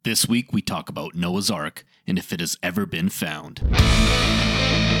This week we talk about Noah's Ark and if it has ever been found.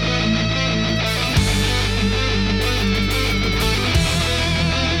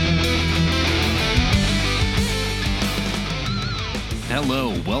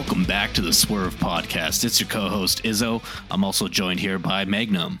 Hello, welcome back to the Swerve Podcast. It's your co-host Izzo. I'm also joined here by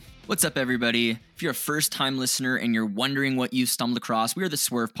Magnum. What's up, everybody? If you're a first-time listener and you're wondering what you stumbled across, we are the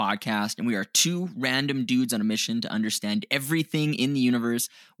Swerve Podcast, and we are two random dudes on a mission to understand everything in the universe,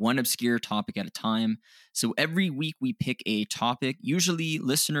 one obscure topic at a time. So every week we pick a topic, usually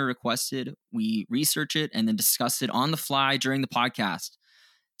listener requested. We research it and then discuss it on the fly during the podcast.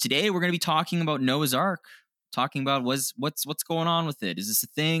 Today we're going to be talking about Noah's Ark, talking about what's going on with it. Is this a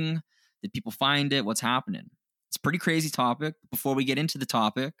thing? Did people find it? What's happening? It's a pretty crazy topic. Before we get into the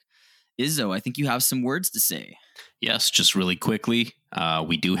topic, Izzo, I think you have some words to say. Yes, just really quickly,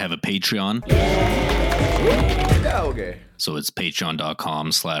 we do have a Patreon. Okay. So it's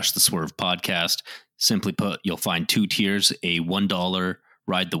patreon.com/theswervepodcast. Simply put, you'll find two tiers, a $1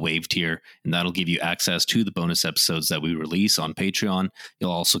 Ride the Wave tier, and that'll give you access to the bonus episodes that we release on Patreon.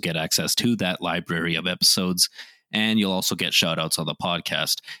 You'll also get access to that library of episodes, and you'll also get shout outs on the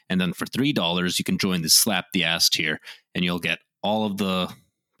podcast. And then for $3, you can join the Slap the Ass tier, and you'll get all of the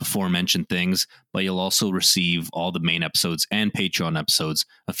before mentioned things, but you'll also receive all the main episodes and Patreon episodes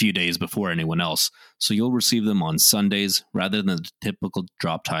a few days before anyone else. So you'll receive them on Sundays rather than the typical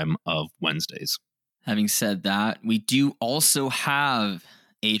drop time of Wednesdays. Having said that, we do also have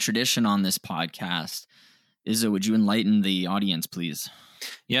a tradition on this podcast. Izzo, would you enlighten the audience, please?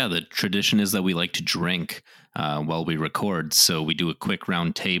 Yeah, the tradition is that we like to drink while we record. So we do a quick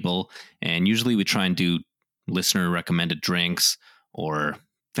round table, and usually we try and do listener recommended drinks or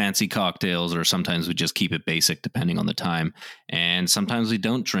fancy cocktails, or sometimes we just keep it basic depending on the time. And sometimes we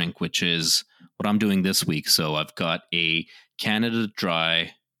don't drink, which is what I'm doing this week. So I've got a Canada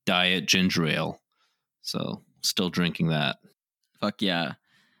Dry Diet Ginger Ale. So still drinking that. Fuck yeah.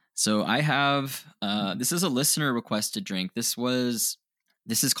 So I have, this is a listener requested drink. This is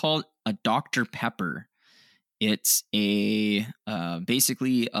called a Dr. Pepper. It's a,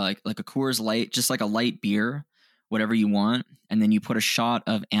 basically like a Coors Light, just like a light beer, whatever you want. And then you put a shot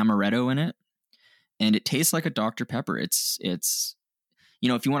of amaretto in it, and it tastes like a Dr. Pepper. It's, if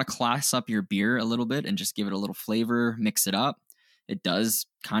you want to class up your beer a little bit and just give it a little flavor, mix it up, it does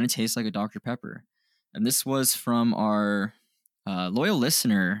kind of taste like a Dr. Pepper. And this was from our loyal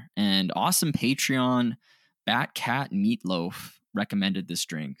listener and awesome Patreon, Batcat Meatloaf, recommended this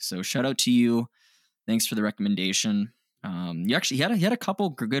drink. So shout out to you. Thanks for the recommendation. He had a couple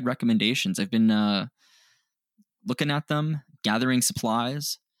good recommendations. I've been looking at them, gathering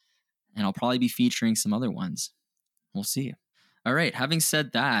supplies, and I'll probably be featuring some other ones. We'll see. All right. Having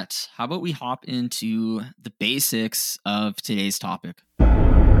said that, how about we hop into the basics of today's topic?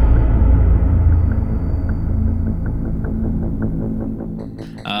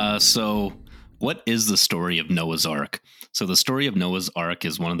 So what is the story of Noah's Ark? So the story of Noah's Ark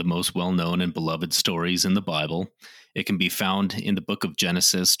is one of the most well-known and beloved stories in the Bible. It can be found in the book of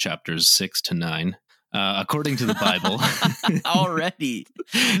Genesis, chapters 6 to 9. According to the Bible. Already?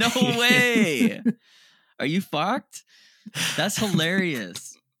 No way. Are you fucked? That's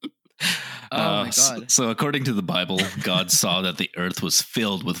hilarious. Oh my God. So according to the Bible, God saw that the earth was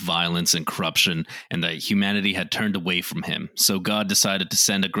filled with violence and corruption and that humanity had turned away from him. So God decided to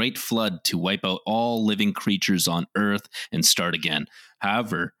send a great flood to wipe out all living creatures on earth and start again.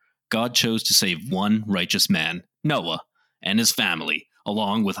 However, God chose to save one righteous man, Noah, and his family,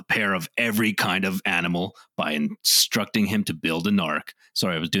 along with a pair of every kind of animal, by instructing him to build an ark.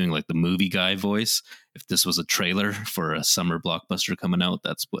 Sorry, I was doing like the movie guy voice. If this was a trailer for a summer blockbuster coming out,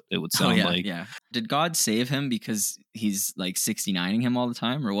 that's what it would sound like. Yeah. Did God save him because he's like 69ing him all the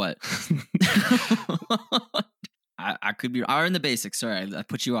time, or what? I could be. Are in the basics. Sorry, I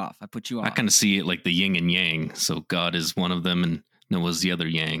put you off. I kind of see it like the yin and yang. So God is one of them, and Noah's the other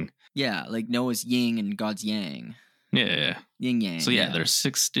yang. Yeah, like Noah's yin and God's yang. Yeah. Yin yang. So yeah, they're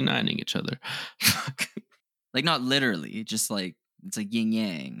 69ing each other. Like not literally, just like it's like yin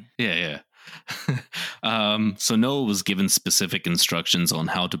yang. Yeah. So Noah was given specific instructions on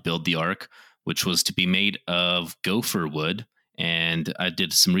how to build the ark, which was to be made of gopher wood. And I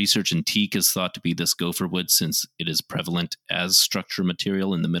did some research, and teak is thought to be this gopher wood since it is prevalent as structure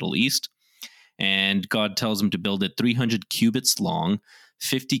material in the Middle East. And God tells him to build it 300 cubits long,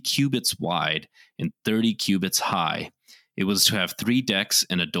 50 cubits wide, and 30 cubits high. It was to have 3 decks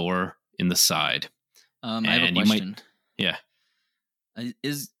and a door in the side. I have a question. Yeah.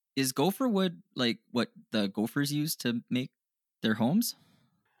 Is gopher wood like what the gophers use to make their homes?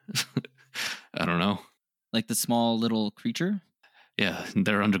 I don't know. Like the small little creature? Yeah,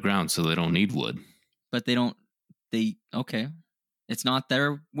 they're underground, so they don't need wood. But okay. It's not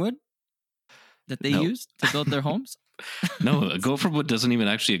their wood that they No. used to build their homes? No, a gopher wood doesn't even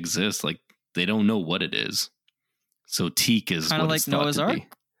actually exist. Like, they don't know what it is. So teak is Kinda what like it's thought Noah's to Ark? be.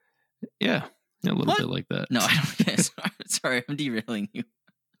 Yeah, a little What? bit like that. No, I don't get it. Sorry, I'm derailing you.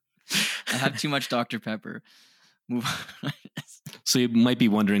 I have too much Dr. Pepper. Move on. So you might be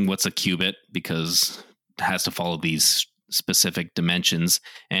wondering what's a cubit, because it has to follow these specific dimensions.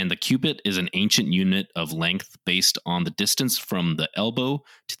 And the cubit is an ancient unit of length based on the distance from the elbow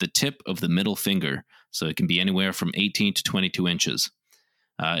to the tip of the middle finger. So it can be anywhere from 18 to 22 inches.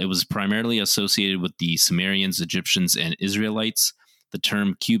 It was primarily associated with the Sumerians, Egyptians, and Israelites. The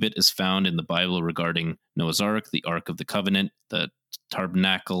term cubit is found in the Bible regarding Noah's Ark, the Ark of the Covenant, the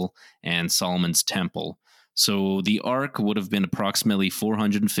Tabernacle, and Solomon's Temple. So the Ark would have been approximately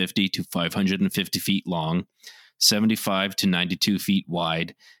 450 to 550 feet long, 75 to 92 feet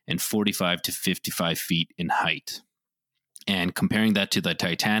wide, and 45 to 55 feet in height. And comparing that to the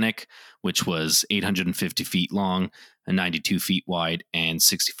Titanic, which was 850 feet long, 92 feet wide, and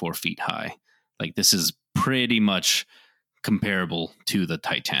 64 feet high. Like, this is pretty much comparable to the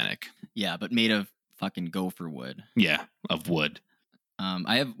Titanic. Yeah, but made of fucking gopher wood. Yeah, of wood.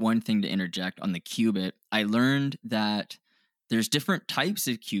 I have one thing to interject on the cubit. I learned that there's different types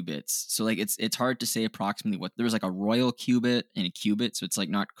of cubits. So like it's hard to say approximately what there's like a royal cubit and a cubit. So it's like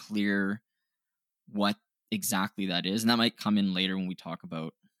not clear what exactly that is. And that might come in later when we talk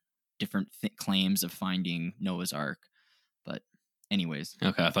about different claims of finding Noah's Ark. But anyways.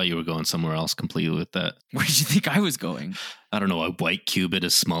 Okay, I thought you were going somewhere else completely with that. Where did you think I was going? I don't know, a white cubit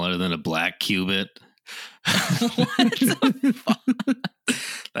is smaller than a black cubit. What the fuck?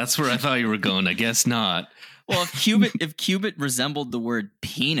 That's where I thought you were going. I guess not. Well, if cubit resembled the word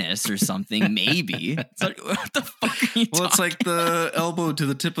penis or something, maybe. It's like, what the fuck are you Well, it's talking like the elbow to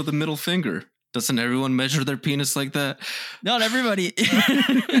the tip of the middle finger. Doesn't everyone measure their penis like that? Not everybody.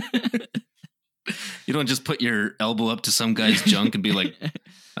 You don't just put your elbow up to some guy's junk and be like,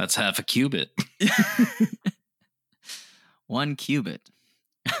 that's half a cubit. 1 cubit.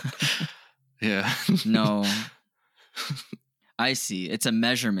 Yeah. No. I see. It's a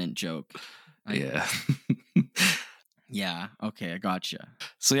measurement joke. Yeah. Yeah. Okay. I gotcha.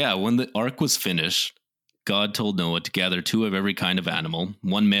 So yeah, when the ark was finished, God told Noah to gather 2 of every kind of animal,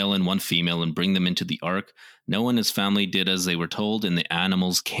 1 male and 1 female, and bring them into the ark. Noah and his family did as they were told, and the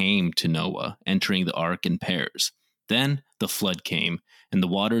animals came to Noah, entering the ark in pairs. Then the flood came, and the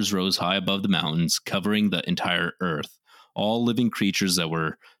waters rose high above the mountains, covering the entire earth. All living creatures that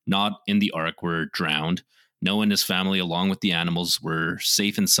were not in the ark were drowned. Noah and his family, along with the animals, were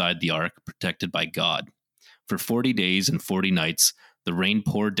safe inside the ark, protected by God. For 40 days and 40 nights, the rain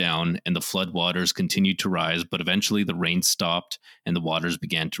poured down and the flood waters continued to rise, but eventually the rain stopped and the waters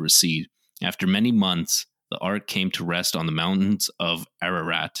began to recede. After many months, the ark came to rest on the mountains of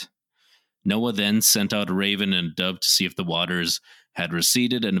Ararat. Noah then sent out a raven and a dove to see if the waters had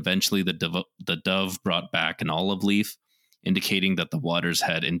receded, and eventually the dove brought back an olive leaf, indicating that the waters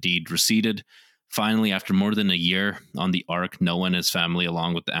had indeed receded. Finally, after more than a year on the ark, Noah and his family,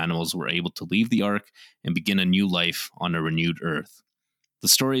 along with the animals, were able to leave the ark and begin a new life on a renewed earth. The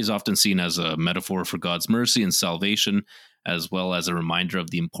story is often seen as a metaphor for God's mercy and salvation, as well as a reminder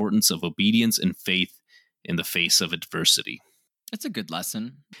of the importance of obedience and faith in the face of adversity. It's a good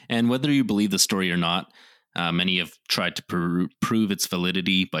lesson. And whether you believe the story or not, many have tried to prove its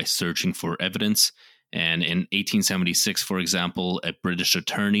validity by searching for evidence. And in 1876, for example, a British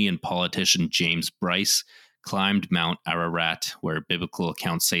attorney and politician, James Bryce, climbed Mount Ararat, where biblical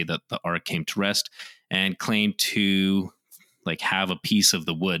accounts say that the ark came to rest, and claimed to have a piece of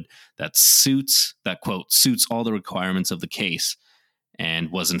the wood that quote suits all the requirements of the case,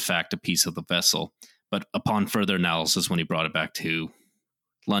 and was in fact a piece of the vessel. But upon further analysis, when he brought it back to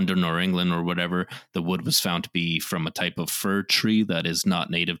London or England or whatever, the wood was found to be from a type of fir tree that is not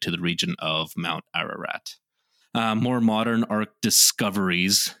native to the region of Mount Ararat. More modern ark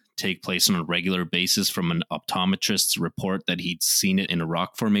discoveries take place on a regular basis, from an optometrist's report that he'd seen it in a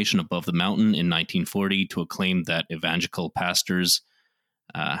rock formation above the mountain in 1940 to a claim that evangelical pastors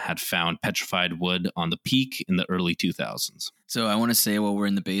had found petrified wood on the peak in the early 2000s. So I want to say, while we're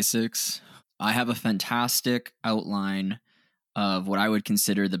in the basics, I have a fantastic outline of what I would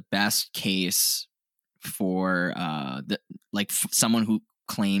consider the best case for someone who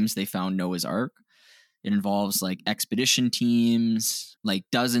claims they found Noah's Ark. It involves like expedition teams, like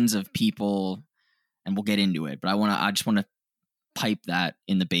dozens of people, and we'll get into it. But I just want to pipe that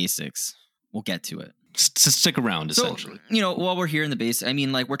in the basics. We'll get to it. Stick around, essentially. So, while we're here in the base, I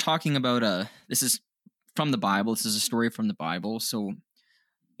mean, like, we're talking about this is from the Bible. This is a story from the Bible. So,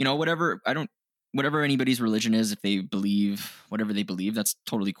 whatever anybody's religion is, if they believe whatever they believe, that's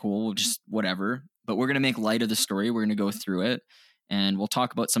totally cool. Just whatever. But we're going to make light of the story. We're going to go through it and we'll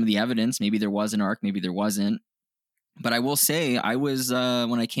talk about some of the evidence. Maybe there was an ark, maybe there wasn't. But I will say, I was,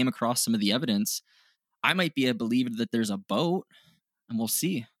 when I came across some of the evidence, I might be a believer that there's a boat, and we'll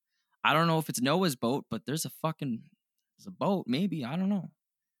see. I don't know if it's Noah's boat, but there's a boat, maybe. I don't know.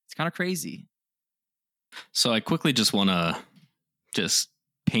 It's kind of crazy. So I quickly just want to just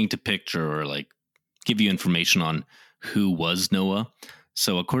paint a picture or like give you information on who was Noah.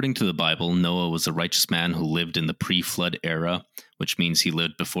 So according to the Bible, Noah was a righteous man who lived in the pre-flood era, which means he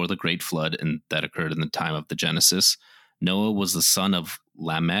lived before the great flood, and that occurred in the time of the Genesis. Noah was the son of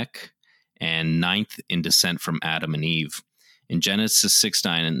Lamech and ninth in descent from Adam and Eve. In Genesis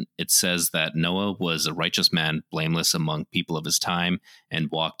 6:9, it says that Noah was a righteous man, blameless among people of his time, and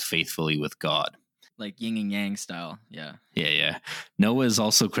walked faithfully with God. Like yin and yang style. Yeah. Yeah. Noah is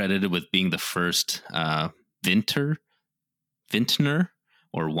also credited with being the first vintner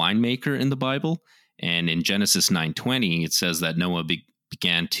or winemaker in the Bible. And in Genesis 9:20, it says that Noah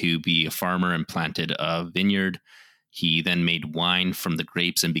began to be a farmer and planted a vineyard. He then made wine from the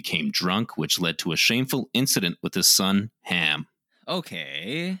grapes and became drunk, which led to a shameful incident with his son, Ham.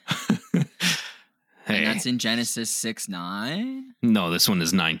 Okay. Hey. And that's in Genesis 6:9? No, this one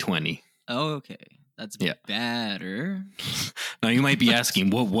is 9:20. Oh, okay. That's better. Now, you might be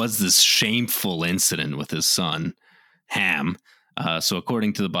asking, what was this shameful incident with his son, Ham? So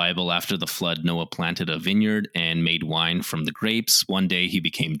according to the Bible, after the flood, Noah planted a vineyard and made wine from the grapes. One day he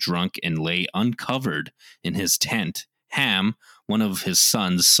became drunk and lay uncovered in his tent. Ham, one of his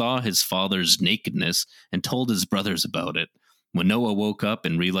sons, saw his father's nakedness and told his brothers about it. When Noah woke up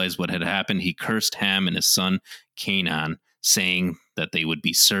and realized what had happened, he cursed Ham and his son Canaan, saying that they would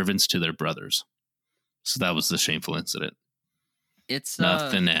be servants to their brothers. So that was the shameful incident. It's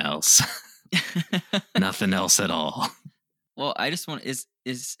nothing else. Nothing else at all. Well, I just want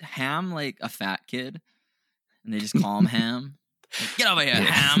is Ham like a fat kid, and they just call him Ham? Like, get over here,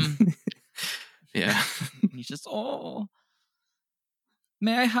 Ham. Yeah. And he's just, oh,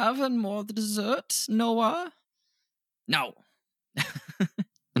 may I have one more dessert, Noah? No.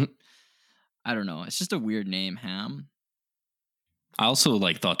 I don't know. It's just a weird name, Ham. I also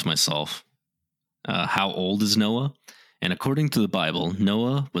thought to myself, how old is Noah? And according to the Bible,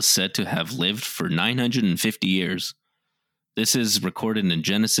 Noah was said to have lived for 950 years. This is recorded in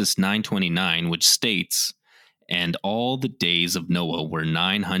Genesis 9:29, which states, "And all the days of Noah were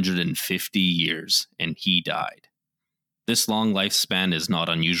 950 years, and he died." This long lifespan is not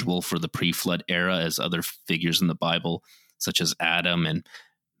unusual for the pre-flood era, as other figures in the Bible, such as Adam and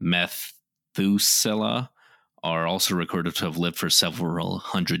Methuselah, are also recorded to have lived for several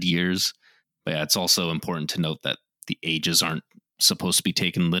hundred years. But yeah, it's also important to note that the ages aren't supposed to be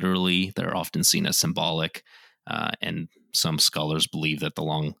taken literally. They're often seen as symbolic, and some scholars believe that the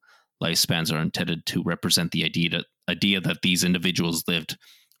long lifespans are intended to represent the idea that these individuals lived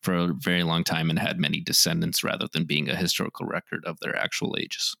for a very long time and had many descendants, rather than being a historical record of their actual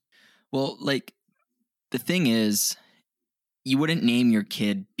ages. Well, the thing is, you wouldn't name your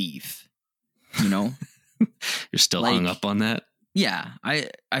kid Beef, You're still hung up on that? Yeah,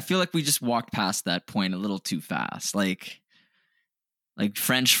 I feel like we just walked past that point a little too fast. Like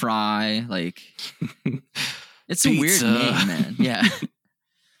French fry, it's a weird name, man. Yeah.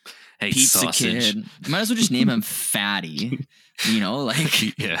 Hey, Pizza sausage. Kid. You might as well just name him Fatty.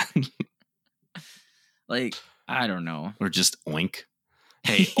 Yeah. I don't know. Or just Oink.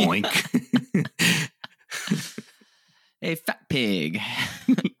 Hey, Oink. Hey, Fat Pig.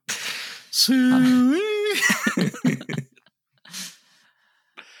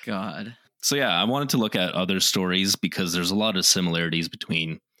 God. So yeah, I wanted to look at other stories because there's a lot of similarities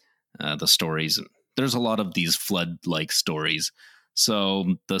between the stories. There's a lot of these flood-like stories.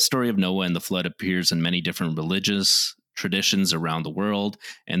 So the story of Noah and the flood appears in many different religious traditions around the world,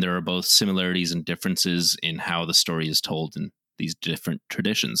 and there are both similarities and differences in how the story is told in these different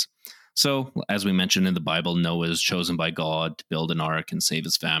traditions. So, as we mentioned in the Bible, Noah is chosen by God to build an ark and save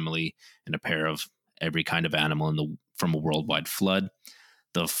his family and a pair of every kind of animal from a worldwide flood.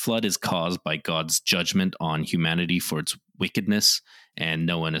 The flood is caused by God's judgment on humanity for its wickedness, and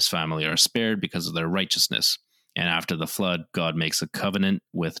Noah and his family are spared because of their righteousness. And after the flood, God makes a covenant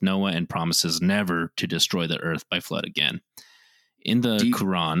with Noah and promises never to destroy the earth by flood again. In the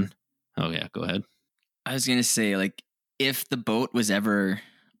Quran... Oh, yeah, go ahead. I was going to say, if the boat was ever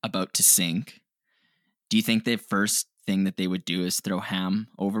about to sink, do you think the first thing that they would do is throw Ham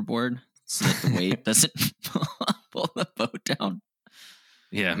overboard so that the weight doesn't pull the boat down?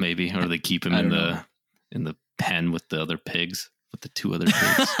 Yeah, maybe. Or they keep him in the in the pen with the other pigs, with the two other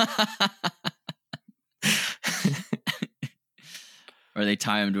pigs. Or they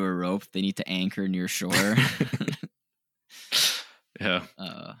tie him to a rope. They need to anchor near shore. Yeah.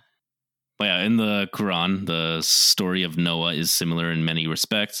 But yeah, in the Quran, the story of Noah is similar in many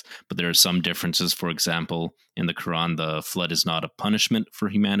respects, but there are some differences. For example, in the Quran, the flood is not a punishment for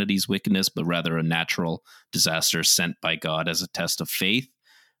humanity's wickedness, but rather a natural disaster sent by God as a test of faith.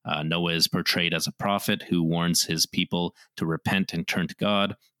 Noah is portrayed as a prophet who warns his people to repent and turn to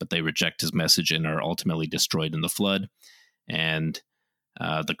God, but they reject his message and are ultimately destroyed in the flood. And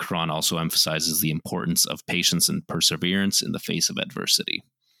the Quran also emphasizes the importance of patience and perseverance in the face of adversity.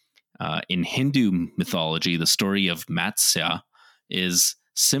 In Hindu mythology, the story of Matsya is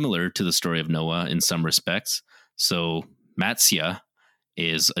similar to the story of Noah in some respects. So Matsya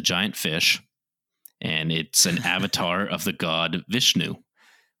is a giant fish, and it's an avatar of the god Vishnu,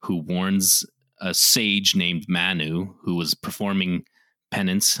 who warns a sage named Manu, who was performing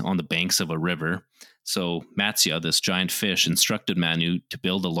penance on the banks of a river. So Matsya, this giant fish, instructed Manu to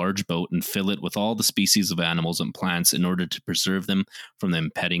build a large boat and fill it with all the species of animals and plants in order to preserve them from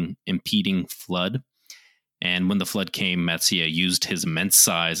the impeding flood. And when the flood came, Matsya used his immense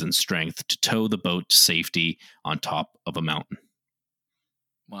size and strength to tow the boat to safety on top of a mountain.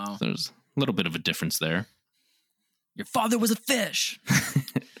 Wow. So there's a little bit of a difference there. Your father was a fish.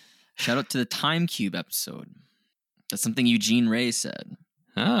 Shout out to the Time Cube episode. That's something Eugene Ray said.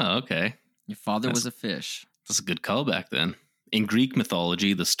 Oh, okay. Your father was a fish. That's a good callback then. In Greek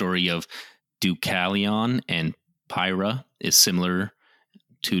mythology, the story of Deucalion and Pyrrha is similar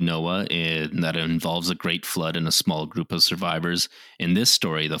to Noah in that it involves a great flood and a small group of survivors. In this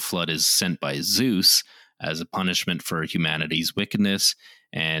story, the flood is sent by Zeus as a punishment for humanity's wickedness,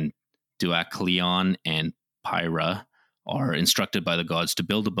 and Deucalion and Pyrrha are instructed by the gods to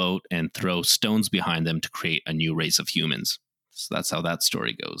build a boat and throw stones behind them to create a new race of humans. So that's how that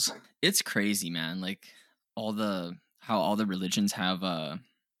story goes. It's crazy, man. Like how all the religions have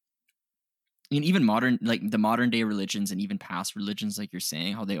even modern, like the modern day religions and even past religions, like you're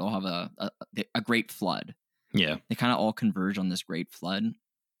saying, how they all have a great flood. Yeah. They kind of all converge on this great flood. And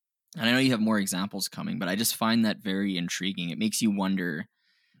I know you have more examples coming, but I just find that very intriguing. It makes you wonder,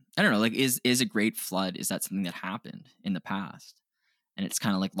 I don't know, like is a great flood, is that something that happened in the past? And it's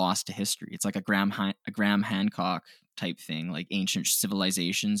kind of like lost to history. It's like a Graham Hancock type thing, like ancient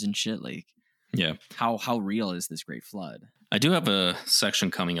civilizations and shit. Like, yeah, how real is this great flood? I do have a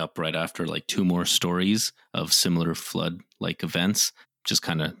section coming up right after like two more stories of similar flood like events, just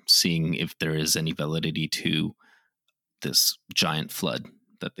kind of seeing if there is any validity to this giant flood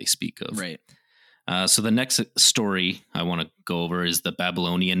that they speak of. Right. So the next story I want to go over is the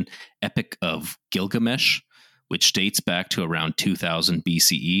Babylonian Epic of Gilgamesh, which dates back to around 2000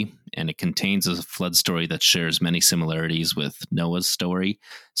 BCE, and it contains a flood story that shares many similarities with Noah's story.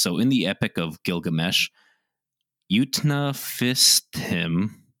 So in the Epic of Gilgamesh,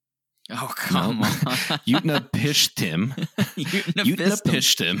 Utnapishtim. Oh, come on. Utnapishtim.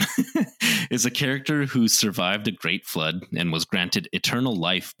 Utnapishtim is a character who survived a great flood and was granted eternal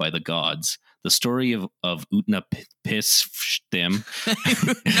life by the gods. The story of Utnapishtim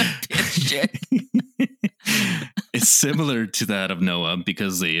is similar to that of Noah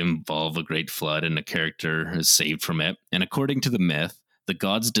because they involve a great flood and a character is saved from it. And according to the myth, the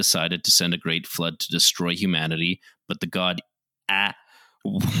gods decided to send a great flood to destroy humanity, but the god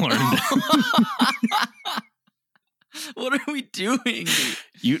warned. What are we doing?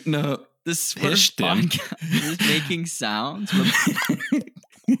 This is making sounds.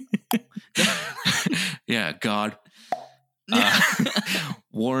 Yeah, God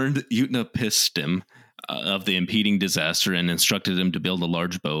warned Utnapishtim of the impending disaster and instructed him to build a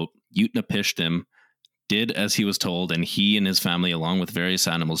large boat. Utnapishtim did as he was told, and he and his family, along with various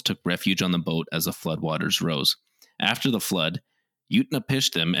animals, took refuge on the boat as the floodwaters rose. After the flood,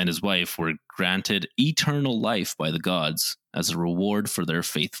 Utnapishtim and his wife were granted eternal life by the gods as a reward for their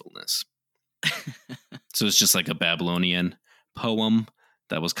faithfulness. So it's just like a Babylonian poem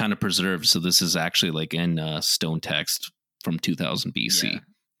that was kind of preserved. So this is actually like in stone text from 2000 BC. Yeah.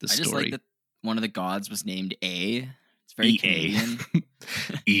 This I just story. like that one of the gods was named A. It's very Canadian.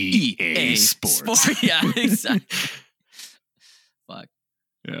 EA Sports. Yeah, exactly. Fuck.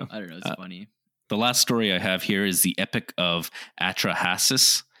 Yeah. I don't know. It's funny. The last story I have here is the Epic of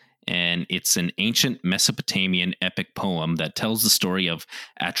Atrahasis, and it's an ancient Mesopotamian epic poem that tells the story of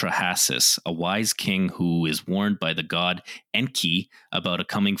Atrahasis, a wise king who is warned by the god Enki about a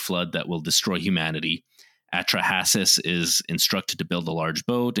coming flood that will destroy humanity. Atrahasis is instructed to build a large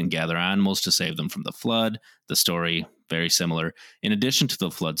boat and gather animals to save them from the flood. The story, very similar. In addition to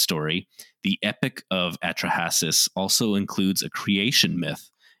the flood story, the Epic of Atrahasis also includes a creation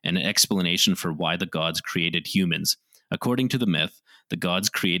myth and an explanation for why the gods created humans. According to the myth, the gods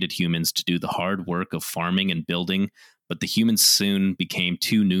created humans to do the hard work of farming and building, but the humans soon became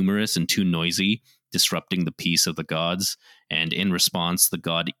too numerous and too noisy, disrupting the peace of the gods. And in response, the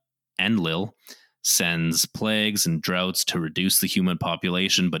god Enlil sends plagues and droughts to reduce the human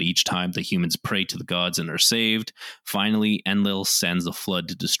population, but each time the humans pray to the gods and are saved. Finally, Enlil sends a flood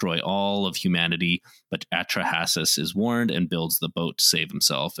to destroy all of humanity, but Atrahasis is warned and builds the boat to save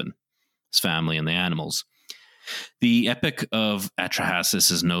himself and his family and the animals. The Epic of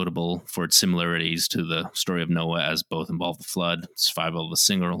Atrahasis is notable for its similarities to the story of Noah, as both involve the flood, survival of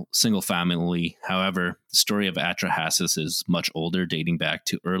a single family. However, the story of Atrahasis is much older, dating back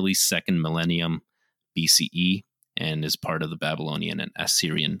to early 2nd millennium BCE, and is part of the Babylonian and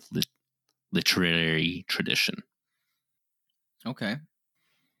Assyrian literary tradition. Okay.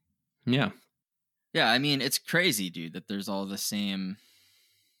 Yeah. Yeah, I mean, it's crazy, dude, that there's all the same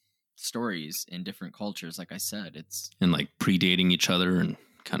stories in different cultures. Like I said, it's And like predating each other and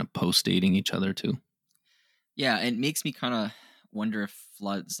kind of post-dating each other too. Yeah, it makes me kind of wonder if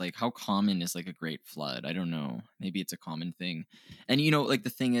floods, like how common is like a great flood? I don't know. Maybe it's a common thing. And like the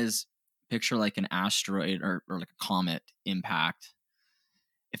thing is, picture like an asteroid or like a comet impact.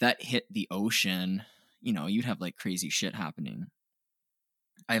 If that hit the ocean, you'd have like crazy shit happening.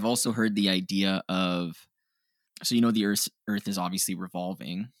 I've also heard the idea of, so the Earth is obviously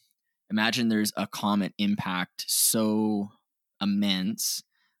revolving. Imagine there's a comet impact so immense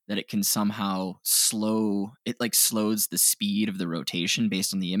that it can somehow slows the speed of the rotation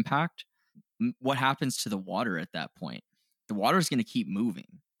based on the impact. What happens to the water at that point? The water is going to keep moving.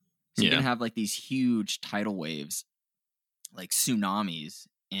 So you're going to have like these huge tidal waves, like tsunamis.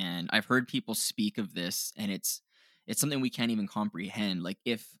 And I've heard people speak of this, and it's something we can't even comprehend. Like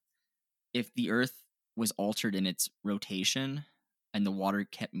if the Earth was altered in its rotation and the water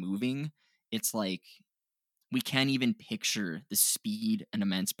kept moving, it's like we can't even picture the speed and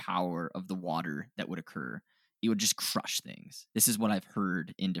immense power of the water that would occur. It would just crush things. This is what I've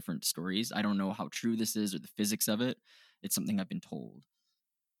heard in different stories. I don't know how true this is or the physics of it. It's something I've been told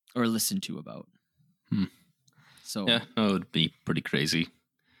or listened to about. So yeah, it would be pretty crazy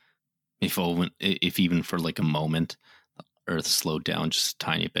if even for like a moment, the Earth slowed down just a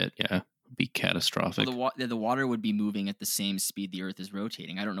tiny bit. Yeah, it would be catastrophic. Well, the water would be moving at the same speed the Earth is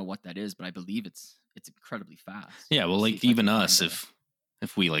rotating. I don't know what that is, but I believe it's incredibly fast. Yeah, well, like even us, if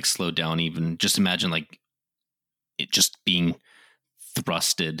we like slow down, even just imagine like it just being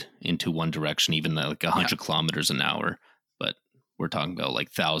thrusted into one direction, even like 100 kilometers an hour. But we're talking about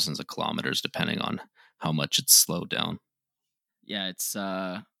like thousands of kilometers, depending on how much it's slowed down. Yeah, it's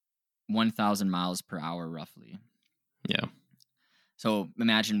 1,000 miles per hour, roughly. Yeah. So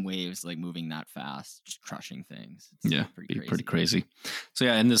imagine waves like moving that fast, just crushing things. It's pretty crazy. So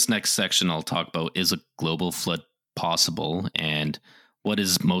yeah, in this next section, I'll talk about, is a global flood possible, and what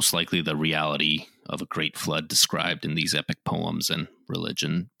is most likely the reality of a great flood described in these epic poems and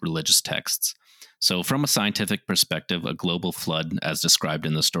religious texts. So from a scientific perspective, a global flood, as described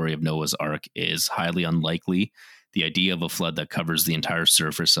in the story of Noah's Ark, is highly unlikely. The idea of a flood that covers the entire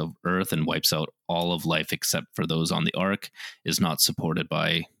surface of Earth and wipes out all of life except for those on the Ark is not supported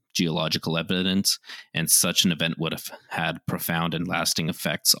by geological evidence, and such an event would have had profound and lasting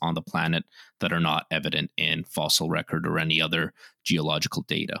effects on the planet that are not evident in fossil record or any other geological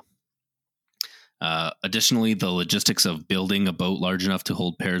data. Additionally, the logistics of building a boat large enough to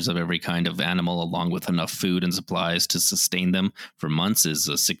hold pairs of every kind of animal, along with enough food and supplies to sustain them for months, is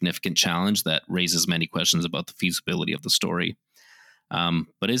a significant challenge that raises many questions about the feasibility of the story.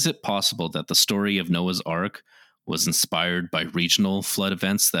 But is it possible that the story of Noah's Ark was inspired by regional flood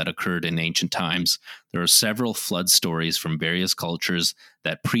events that occurred in ancient times? There are several flood stories from various cultures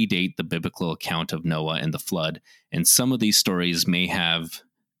that predate the biblical account of Noah and the flood, and some of these stories may have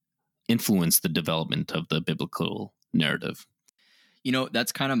influenced the development of the biblical narrative.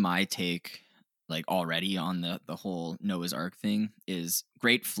 That's kind of my take, like already on the whole Noah's Ark thing, is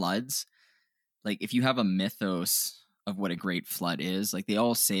great floods. Like if you have a mythos of what a great flood is, like they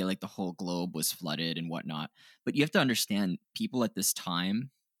all say like the whole globe was flooded and whatnot, but you have to understand, people at this time,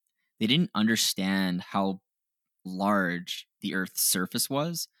 they didn't understand how large the Earth's surface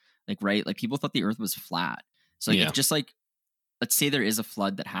was. Like, right, like people thought the Earth was flat. So like, if just like, let's say there is a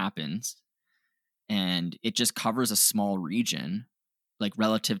flood that happens and it just covers a small region, like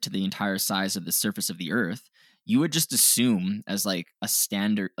relative to the entire size of the surface of the Earth, you would just assume as like a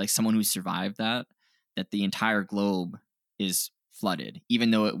standard, like someone who survived that that the entire globe is flooded, even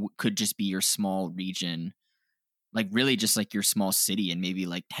though it could just be your small region, like really just like your small city, and maybe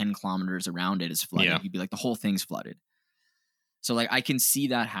like 10 kilometers around it is flooded. Yeah. You'd be like, the whole thing's flooded. So like I can see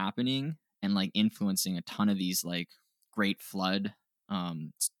that happening and like influencing a ton of these like great flood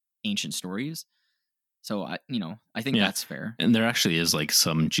ancient stories. So I think that's fair. And there actually is like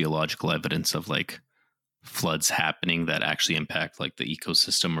some geological evidence of like floods happening that actually impact like the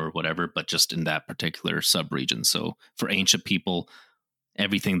ecosystem or whatever, but just in that particular subregion. So for ancient people,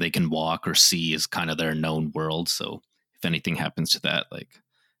 everything they can walk or see is kind of their known world. So if anything happens to that, like,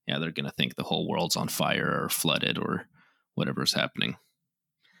 yeah, they're going to think the whole world's on fire or flooded or whatever's happening.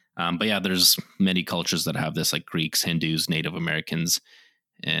 But yeah, there's many cultures that have this, like Greeks, Hindus, Native Americans,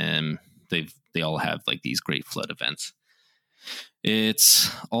 and they all have like these great flood events.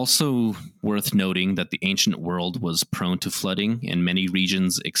 It's also worth noting that the ancient world was prone to flooding, and many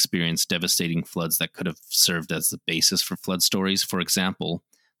regions experienced devastating floods that could have served as the basis for flood stories. For example,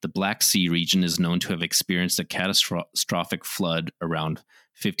 the Black Sea region is known to have experienced a catastrophic flood around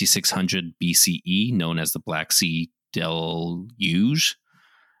 5600 BCE, known as the Black Sea Deluge,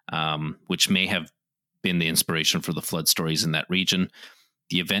 which may have been the inspiration for the flood stories in that region.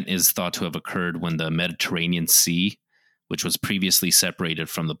 The event is thought to have occurred when the Mediterranean Sea, which was previously separated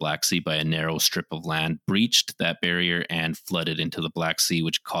from the Black Sea by a narrow strip of land, breached that barrier and flooded into the Black Sea,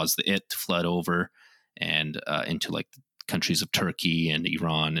 which caused it to flood over and into like the countries of Turkey and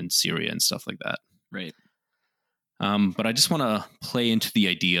Iran and Syria and stuff like that. Right. But I just want to play into the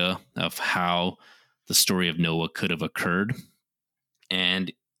idea of how the story of Noah could have occurred.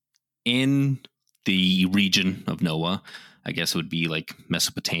 And in the region of Noah, I guess it would be like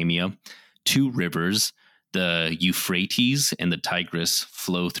Mesopotamia, two rivers, the Euphrates and the Tigris,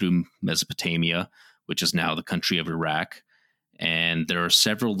 flow through Mesopotamia, which is now the country of Iraq. And there are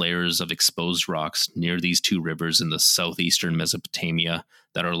several layers of exposed rocks near these two rivers in the southeastern Mesopotamia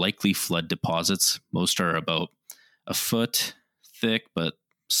that are likely flood deposits. Most are about a foot thick, but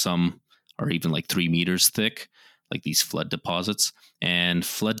some are even like 3 meters thick, like these flood deposits. And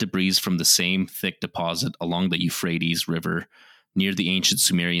flood debris from the same thick deposit along the Euphrates River near the ancient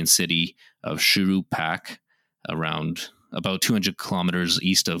Sumerian city of Shuruppak, around about 200 kilometers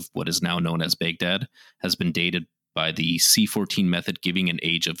east of what is now known as Baghdad, has been dated by the C14 method, giving an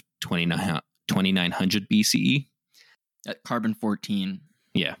age of 2900 BCE. At carbon 14.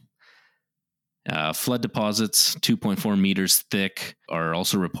 Yeah. Flood deposits, 2.4 meters thick, are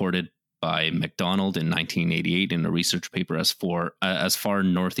also reported by MacDonald in 1988 in a research paper as far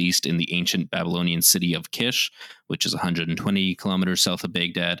northeast in the ancient Babylonian city of Kish, which is 120 kilometers south of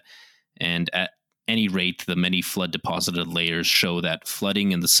Baghdad. And at any rate, the many flood deposited layers show that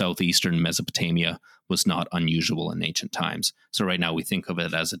flooding in the southeastern Mesopotamia was not unusual in ancient times. So right now we think of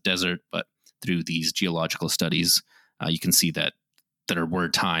it as a desert, but through these geological studies, you can see that there were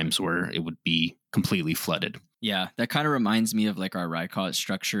times where it would be completely flooded. Yeah, that kind of reminds me of like our Raikot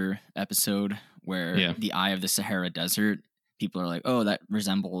structure episode where the eye of the Sahara Desert, people are like, oh, that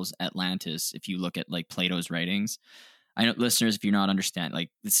resembles Atlantis if you look at like Plato's writings. I know, listeners, if you're not understand, like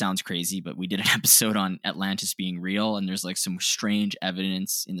it sounds crazy, but we did an episode on Atlantis being real, and there's like some strange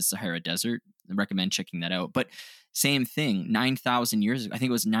evidence in the Sahara Desert. I recommend checking that out. But same thing, 9,000 years ago, I think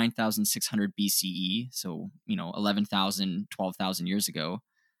it was 9,600 BCE, so 11,000, 12,000 years ago,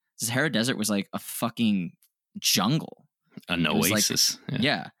 the Sahara Desert was like a fucking jungle, an oasis. Like,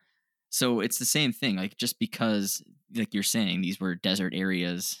 yeah. So it's the same thing. Like just because, like you're saying, these were desert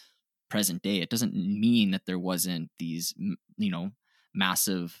areas present day, it doesn't mean that there wasn't these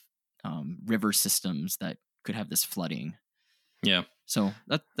massive river systems that could have this flooding. Yeah. So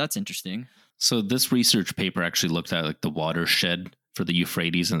that's interesting. So this research paper actually looked at like the watershed for the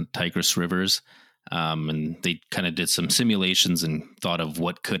Euphrates and Tigris rivers. And they kind of did some simulations and thought of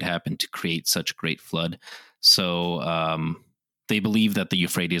what could happen to create such a great flood. So they believe that the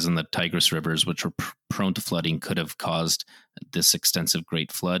Euphrates and the Tigris rivers, which were prone to flooding, could have caused this extensive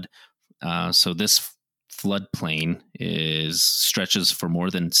great flood. So this floodplain stretches for more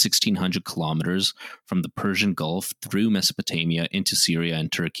than 1,600 kilometers from the Persian Gulf through Mesopotamia into Syria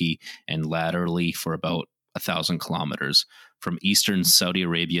and Turkey, and laterally for about 1,000 kilometers from eastern Saudi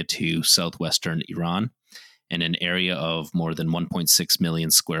Arabia to southwestern Iran, in an area of more than 1.6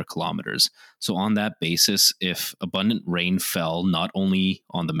 million square kilometers. So on that basis, if abundant rain fell not only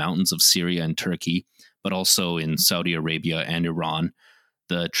on the mountains of Syria and Turkey, but also in Saudi Arabia and Iran,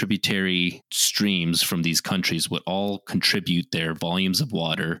 the tributary streams from these countries would all contribute their volumes of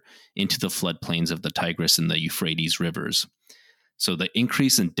water into the floodplains of the Tigris and the Euphrates rivers. So the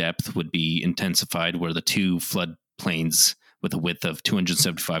increase in depth would be intensified where the two floodplains with a width of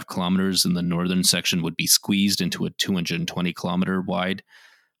 275 kilometers, and the northern section would be squeezed into a 220 kilometer wide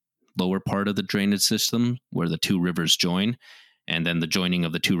lower part of the drainage system where the two rivers join. And then the joining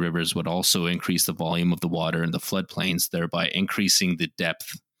of the two rivers would also increase the volume of the water in the floodplains, thereby increasing the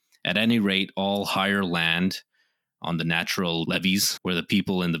depth. At any rate, all higher land on the natural levees where the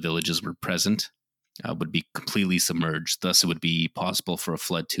people in the villages were present would be completely submerged. Thus, it would be possible for a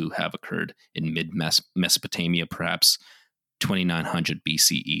flood to have occurred in mid-Mesopotamia, perhaps 2900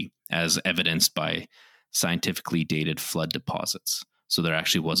 BCE, as evidenced by scientifically dated flood deposits. So there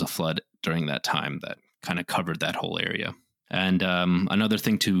actually was a flood during that time that kind of covered that whole area. And another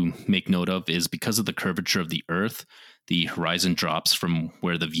thing to make note of is because of the curvature of the Earth, the horizon drops from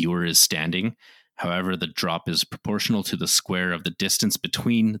where the viewer is standing. However, the drop is proportional to the square of the distance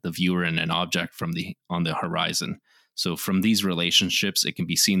between the viewer and an object on the horizon. So from these relationships, it can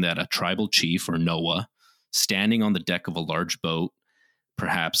be seen that a tribal chief, or Noah, standing on the deck of a large boat,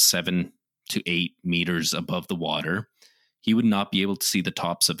 perhaps 7 to 8 meters above the water, he would not be able to see the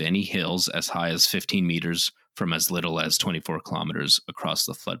tops of any hills as high as 15 meters from as little as 24 kilometers across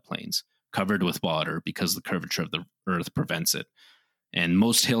the floodplains, covered with water because the curvature of the Earth prevents it. And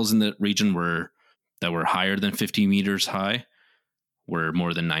most hills in the region that were higher than 50 meters high were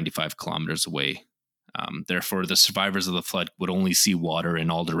more than 95 kilometers away. Therefore, the survivors of the flood would only see water in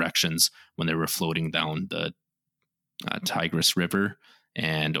all directions when they were floating down the Tigris River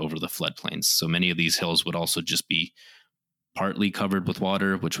and over the floodplains. So many of these hills would also just be partly covered with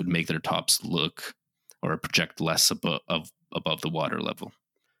water, which would make their tops look or project less above the water level.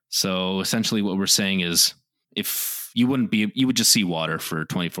 So essentially what we're saying is if you would just see water for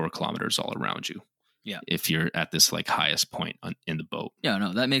 24 kilometers all around you. Yeah. If you're at this like highest point in the boat. Yeah,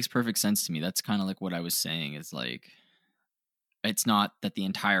 no, that makes perfect sense to me. That's kind of like what I was saying is like, it's not that the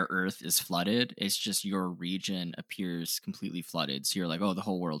entire Earth is flooded. It's just your region appears completely flooded. So you're like, oh, the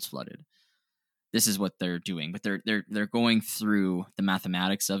whole world's flooded. This is what they're doing, but they're going through the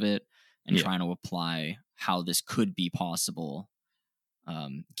mathematics of it and trying to apply how this could be possible,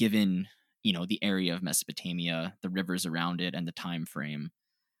 given the area of Mesopotamia, the rivers around it, and the time frame.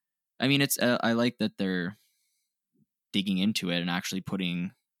 I mean, it's I like that they're digging into it and actually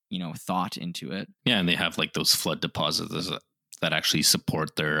putting thought into it. Yeah, and they have like those flood deposits that actually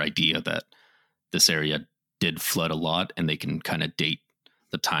support their idea that this area did flood a lot, and they can kind of date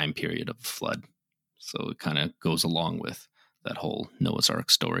the time period of the flood. So it kind of goes along with that whole Noah's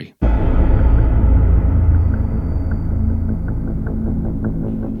Ark story.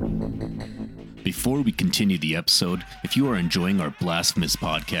 Before we continue the episode, if you are enjoying our Blasphemous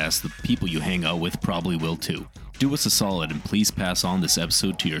podcast, the people you hang out with probably will too. Do us a solid and please pass on this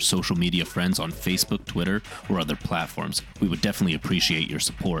episode to your social media friends on Facebook, Twitter, or other platforms. We would definitely appreciate your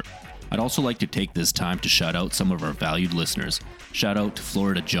support. I'd also like to take this time to shout out some of our valued listeners. Shout out to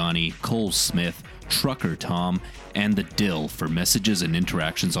Florida Johnny, Cole Smith, Trucker Tom, and The Dill for messages and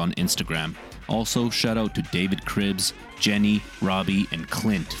interactions on Instagram. Also, shout out to David Cribbs, Jenny, Robbie, and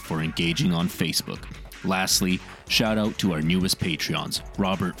Clint for engaging on Facebook. Lastly, shout out to our newest Patreons,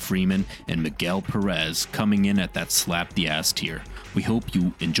 Robert Freeman and Miguel Perez, coming in at that slap the ass tier. We hope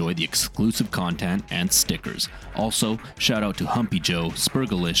you enjoy the exclusive content and stickers. Also, shout out to Humpy Joe,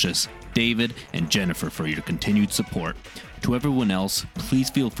 Spurgalicious, David, and Jennifer for your continued support. To everyone else, please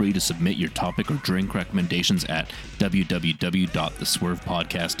feel free to submit your topic or drink recommendations at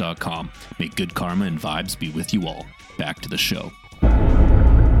www.theswervepodcast.com. May good karma and vibes be with you all. Back to the show.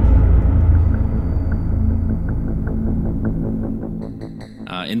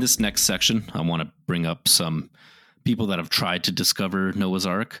 In this next section, I want to bring up some people that have tried to discover Noah's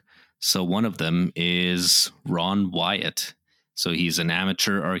Ark. So one of them is Ron Wyatt. So he's an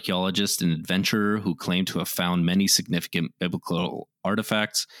amateur archaeologist and adventurer who claimed to have found many significant biblical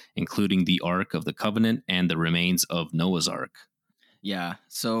artifacts, including the Ark of the Covenant and the remains of Noah's Ark. Yeah,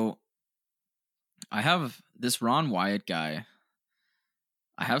 so I have this Ron Wyatt guy.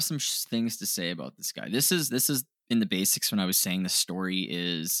 I have some things to say about this guy. This is in the basics when I was saying the story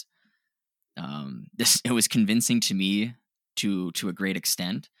is it was convincing to me to a great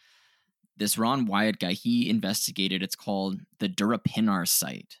extent. This Ron Wyatt guy, he investigated, it's called the Durapinar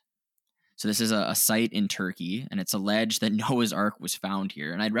site. So this is a site in Turkey, and it's alleged that Noah's Ark was found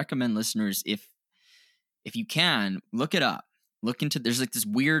here. And I'd recommend listeners, if you can, look it up. Look into, there's like this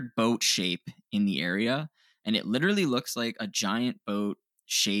weird boat shape in the area, and it literally looks like a giant boat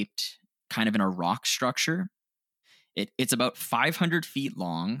shaped kind of in a rock structure. It's about 500 feet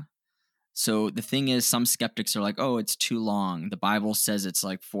long. So the thing is, some skeptics are like, oh, it's too long. The Bible says it's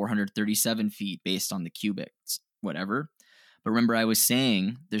like 437 feet based on the cubits, whatever. But remember, I was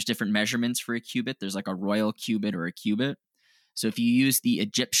saying there's different measurements for a cubit. There's like a royal cubit or a cubit. So if you use the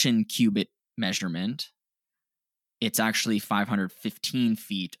Egyptian cubit measurement, it's actually 515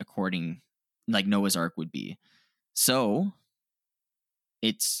 feet according, like Noah's Ark would be. So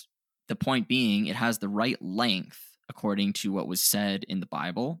it's, the point being, it has the right length according to what was said in the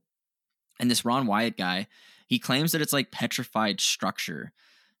Bible. And this Ron Wyatt guy, he claims that it's like petrified structure.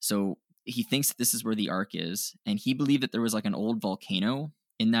 So he thinks that this is where the Ark is. And he believed that there was like an old volcano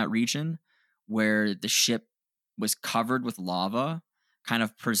in that region where the ship was covered with lava, kind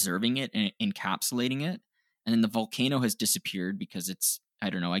of preserving it and encapsulating it. And then the volcano has disappeared because it's, I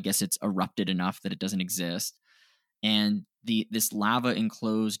don't know, I guess it's erupted enough that it doesn't exist. And this lava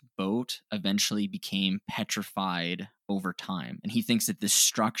enclosed boat eventually became petrified over time. And he thinks that this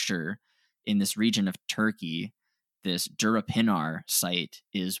structure in this region of Turkey, this Durapinar site,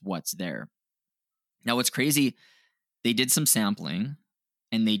 is what's there. Now, what's crazy, they did some sampling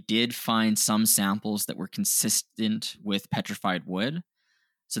and they did find some samples that were consistent with petrified wood.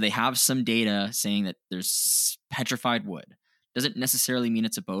 So they have some data saying that there's petrified wood. Doesn't necessarily mean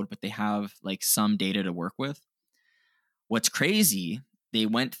it's a boat, but they have like some data to work with. What's crazy, they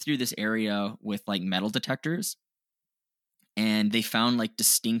went through this area with like metal detectors and they found like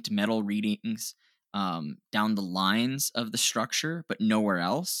distinct metal readings down the lines of the structure, but nowhere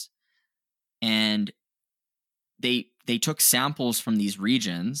else. And they took samples from these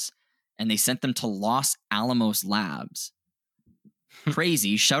regions and they sent them to Los Alamos Labs.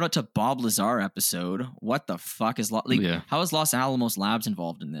 Crazy. Shout out to Bob Lazar episode. What the fuck is how is Los Alamos Labs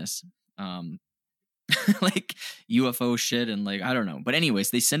involved in this? Like UFO shit and like, I don't know. But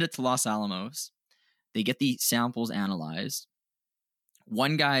anyways, they send it to Los Alamos. They get the samples analyzed.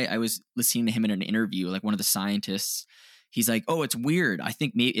 One guy, I was listening to him in an interview, like one of the scientists, he's like, oh, it's weird. I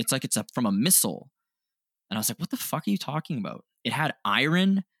think maybe it's like it's from a missile. And I was like, what the fuck are you talking about? It had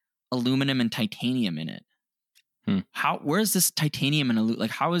iron, aluminum, and titanium in it. Where is this titanium and aluminum?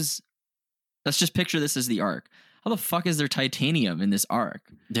 Like, let's just picture this as the Ark. How the fuck is there titanium in this Ark?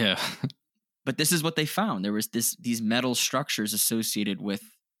 Yeah. But this is what they found. There was these metal structures associated with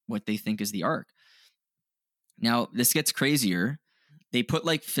what they think is the Ark. Now, this gets crazier. They put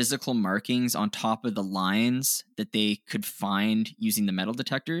like physical markings on top of the lines that they could find using the metal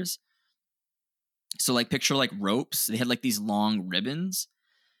detectors. So like picture like ropes. They had like these long ribbons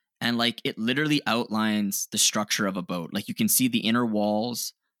and like it literally outlines the structure of a boat. Like you can see the inner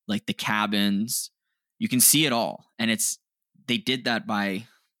walls, like the cabins. You can see it all. And they did that by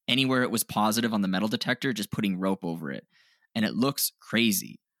anywhere it was positive on the metal detector, just putting rope over it. And it looks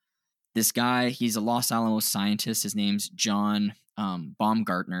crazy. This guy, he's a Los Alamos scientist. His name's John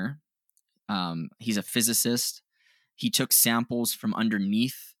Baumgartner. He's a physicist. He took samples from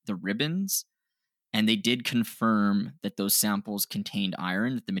underneath the ribbons, and they did confirm that those samples contained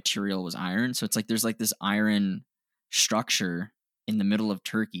iron, that the material was iron. So it's like there's like this iron structure in the middle of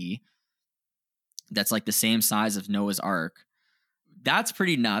Turkey that's like the same size of Noah's Ark. That's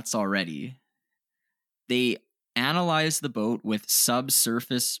pretty nuts already. They analyzed the boat with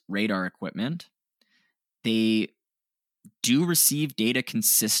subsurface radar equipment. They do receive data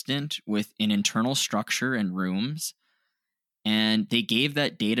consistent with an internal structure and rooms. And they gave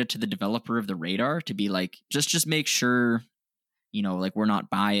that data to the developer of the radar to be like, just make sure, like we're not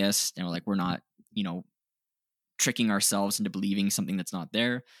biased and like we're not, tricking ourselves into believing something that's not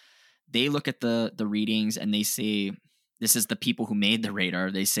there. They look at the readings and they say, this is the people who made the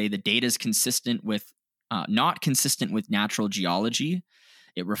radar. They say the data is consistent with, not consistent with natural geology.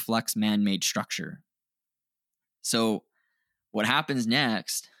 It reflects man-made structure. So what happens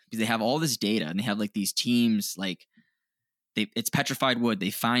next, because they have all this data and they have like these teams, like it's petrified wood. They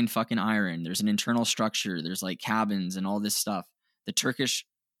find fucking iron. There's an internal structure. There's like cabins and all this stuff. The Turkish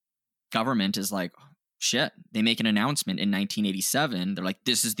government is like, shit. They make an announcement in 1987. They're like,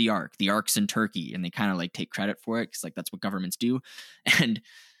 this is the Ark. The Ark's in Turkey. And they kind of like take credit for it because like that's what governments do. And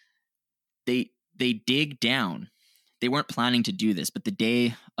they dig down. They weren't planning to do this, but the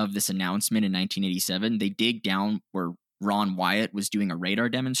day of this announcement in 1987, they dig down where Ron Wyatt was doing a radar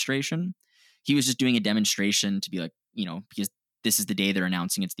demonstration. He was just doing a demonstration to be like, because this is the day they're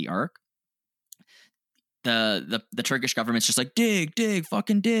announcing it's the Ark. The Turkish government's just like, dig,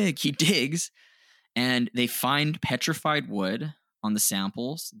 fucking dig. He digs, and they find petrified wood on the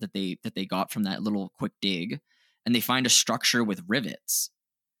samples that they got from that little quick dig, and they find a structure with rivets.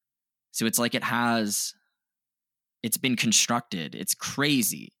 So it's like it's been constructed. It's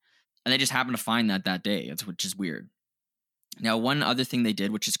crazy. And they just happened to find that day, which is weird. Now, one other thing they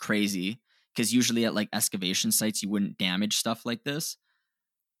did, which is crazy, because usually at like excavation sites, you wouldn't damage stuff like this.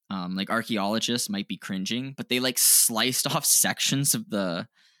 Like archaeologists might be cringing, but they like sliced off sections of the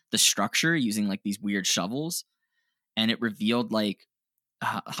structure using like these weird shovels. and it revealed like,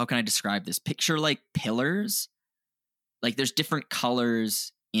 how can I describe this? Picture like pillars, like there's different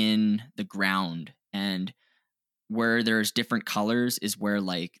colors in the ground, and where there's different colors is where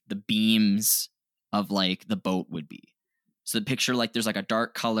like the beams of like the boat would be. So the picture, like there's like a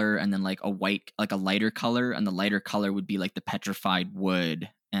dark color and then like a white, like a lighter color, and the lighter color would be like the petrified wood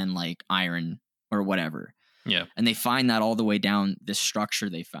and like iron or whatever. Yeah. And they find that all the way down this structure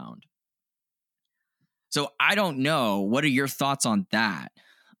they found. So I don't know. What are your thoughts on that?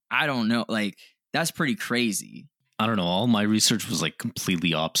 I don't know. Like, that's pretty crazy. I don't know. All my research was like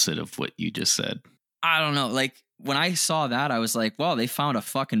completely opposite of what you just said. I don't know. Like, when I saw that, I was like, well, they found a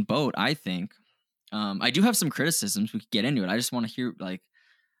fucking boat, I think. I do have some criticisms. We could get into it. I just want to hear, like,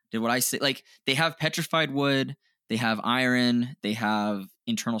 did what I say? Like, they have petrified wood, they have iron, they have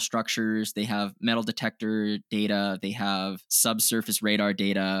internal structures, they have metal detector data, they have subsurface radar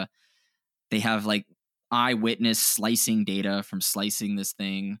data, they have like eyewitness slicing data from slicing this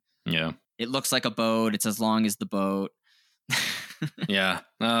thing. Yeah. It looks like a boat. It's as long as the boat. Yeah.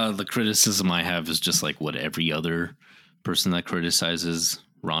 The criticism I have is just like what every other person that criticizes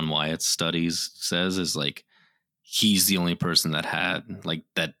Ron Wyatt's studies says, is like, he's the only person that had like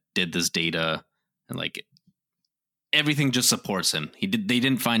that did this data, and like everything just supports him. They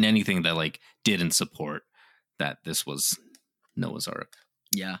didn't find anything that like didn't support that this was Noah's Ark.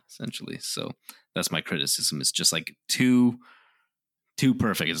 Yeah. Essentially. So that's my criticism. It's just like too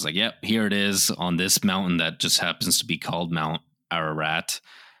perfect. It's like, yep, here it is on this mountain that just happens to be called Mount Ararat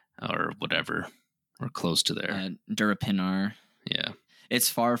or whatever, or close to there. Durapinar. Yeah. It's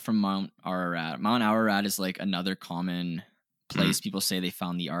far from Mount Ararat. Mount Ararat is like another common place people say they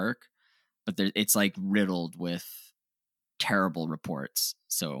found the Ark, but it's like riddled with terrible reports.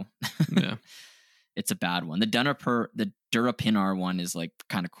 So yeah, it's a bad one. The Durapinar one is like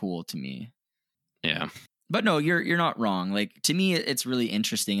kind of cool to me. Yeah. But no, you're not wrong. Like, to me, it's really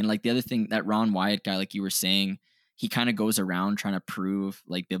interesting. And like the other thing, that Ron Wyatt guy, like you were saying, he kind of goes around trying to prove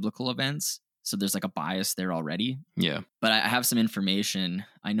like biblical events. So there's like a bias there already. Yeah. But I have some information.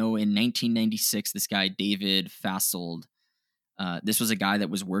 I know in 1996, this guy, David Fassold, this was a guy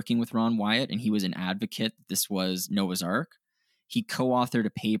that was working with Ron Wyatt, and he was an advocate that this was Noah's Ark. He co-authored a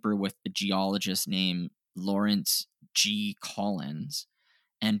paper with a geologist named Lawrence G. Collins,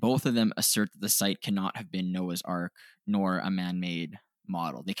 and both of them assert that the site cannot have been Noah's Ark nor a man-made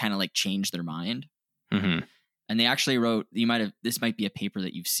model. They kind of like changed their mind. Mm-hmm. And they actually wrote, this might be a paper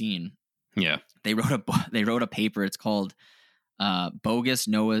that you've seen. Yeah. They wrote a paper. It's called Bogus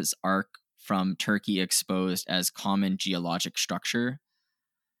Noah's Ark from Turkey Exposed as Common Geologic Structure.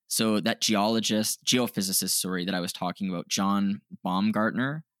 So that geophysicist, that I was talking about, John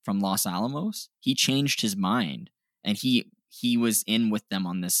Baumgartner from Los Alamos, he changed his mind, and he was in with them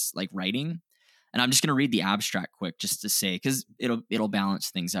on this like writing. And I'm just going to read the abstract quick just to say, because it'll balance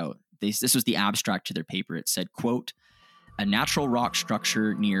things out. This was the abstract to their paper. It said, quote, "A natural rock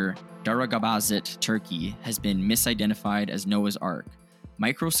structure near Daragabazit, Turkey, has been misidentified as Noah's Ark.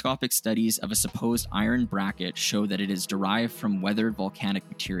 Microscopic studies of a supposed iron bracket show that it is derived from weathered volcanic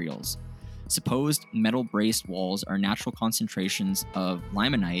materials. Supposed metal-braced walls are natural concentrations of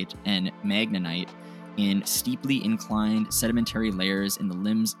limonite and magnesite in steeply inclined sedimentary layers in the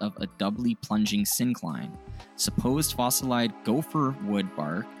limbs of a doubly plunging syncline. Supposed fossilized gopher wood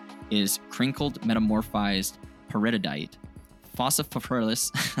bark is crinkled metamorphized peridotite.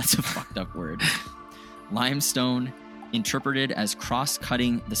 Fossiliferous," that's a fucked up word, "limestone, interpreted as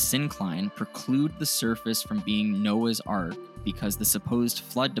cross-cutting the syncline, preclude the surface from being Noah's Ark because the supposed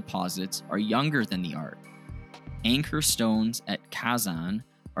flood deposits are younger than the Ark. Anchor stones at Kazan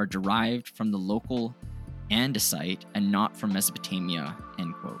are derived from the local andesite and not from Mesopotamia,"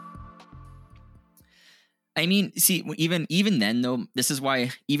 end quote. I mean, see, even then, though, this is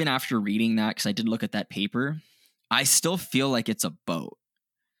why, even after reading that, because I did look at that paper, I still feel like it's a boat.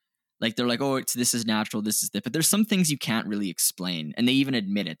 Like, they're like, oh, this is natural, this is that. But there's some things you can't really explain. And they even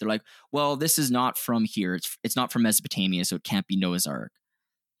admit it. They're like, well, this is not from here. It's not from Mesopotamia, so it can't be Noah's Ark.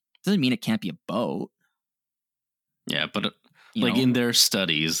 Doesn't mean it can't be a boat. Yeah, but in their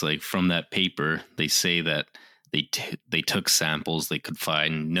studies, like from that paper, they say that they took samples. They could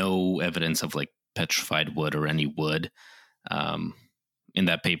find no evidence of like petrified wood or any wood. In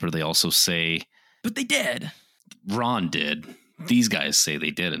that paper, they also say, but they did. Ron did. These guys say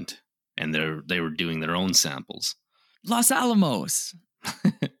they didn't, and they were doing their own samples. Los Alamos.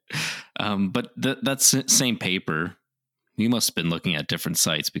 But that same paper, you must have been looking at different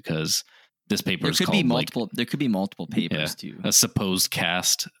sites, because this paper is called there could be multiple papers too. A supposed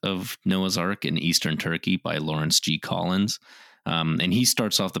cast of Noah's Ark in eastern Turkey by Lawrence G. Collins. And he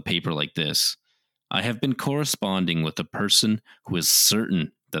starts off the paper like this. I have been corresponding with a person who is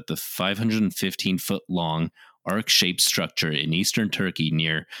certain that the 515-foot long arc-shaped structure in eastern Turkey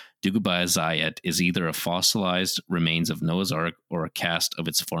near Dugubayazayet is either a fossilized remains of Noah's Ark or a cast of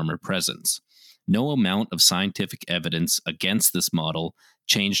its former presence. No amount of scientific evidence against this model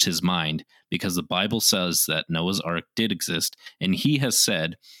changed his mind, because the Bible says that Noah's Ark did exist, and he has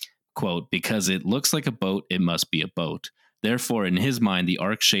said, quote, because it looks like a boat, it must be a boat. Therefore, in his mind, the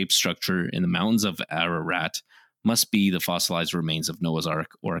arc-shaped structure in the mountains of Ararat must be the fossilized remains of Noah's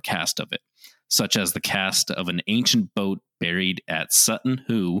Ark or a cast of it, such as the cast of an ancient boat buried at Sutton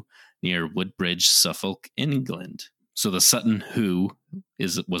Hoo near Woodbridge, Suffolk, England. So the Sutton Hoo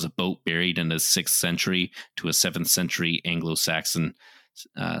was a boat buried in the 6th century to a 7th century Anglo-Saxon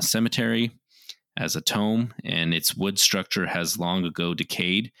cemetery as a tomb, and its wood structure has long ago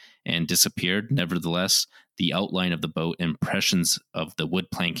decayed and disappeared. Nevertheless, the outline of the boat, impressions of the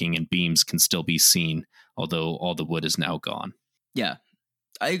wood planking and beams can still be seen, although all the wood is now gone. Yeah,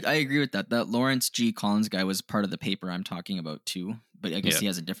 I agree with that. That Lawrence G. Collins guy was part of the paper I'm talking about too, but I guess he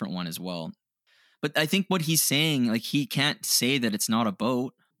has a different one as well. But I think what he's saying, like, he can't say that it's not a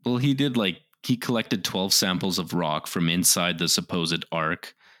boat. Well, he collected 12 samples of rock from inside the supposed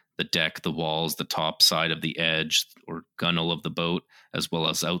ark, the deck, the walls, the top side of the edge or gunwale of the boat, as well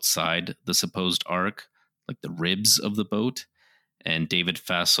as outside the supposed ark, like the ribs of the boat. And David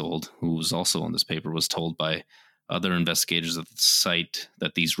Fasold, who was also on this paper, was told by other investigators at the site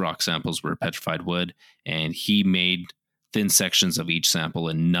that these rock samples were petrified wood, and he made thin sections of each sample,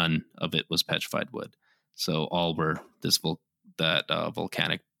 and none of it was petrified wood. So all were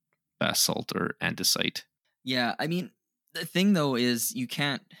volcanic basalt or andesite. Yeah, I mean, the thing though is you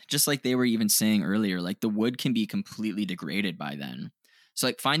can't, just like they were even saying earlier, like the wood can be completely degraded by then. So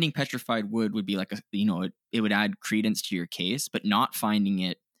like finding petrified wood would be like it would add credence to your case, but not finding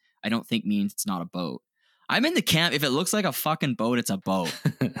it, I don't think means it's not a boat. I'm in the camp, if it looks like a fucking boat, it's a boat.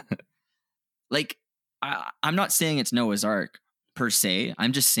 Like, I'm not saying it's Noah's Ark per se.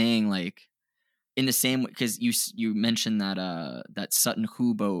 I'm just saying, like, in the same way, because you mentioned that Sutton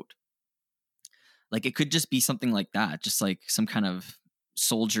Hoo boat, like it could just be something like that, just like some kind of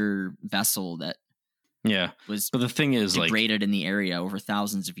soldier vessel that was. But the thing is, degraded in the area over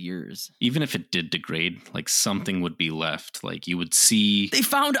thousands of years. Even if it did degrade, like something would be left. Like you would see they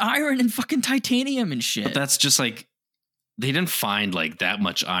found iron and fucking titanium and shit. But that's just like they didn't find like that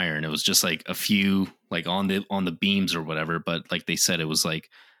much iron. It was just like a few like on the beams or whatever. But like they said, it was like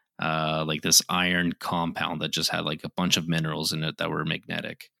this iron compound that just had like a bunch of minerals in it that were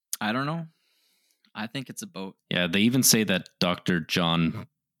magnetic. I don't know. I think it's a boat. Yeah, they even say that Dr. John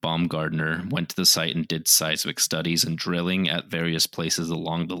Baumgardner went to the site and did seismic studies and drilling at various places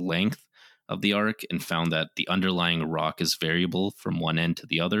along the length of the arc and found that the underlying rock is variable from one end to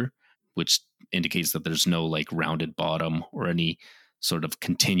the other, which indicates that there's no like rounded bottom or any sort of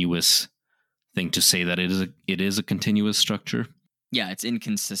continuous thing to say that it is a continuous structure. Yeah, it's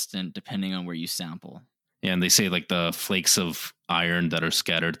inconsistent depending on where you sample. Yeah, and they say like the flakes of iron that are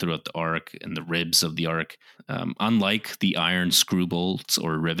scattered throughout the arc and the ribs of the arc, unlike the iron screw bolts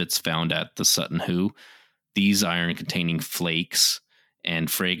or rivets found at the Sutton Hoo, these iron-containing flakes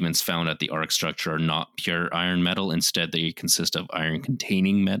and fragments found at the arc structure are not pure iron metal. Instead, they consist of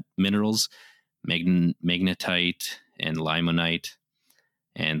iron-containing minerals, magnetite and limonite.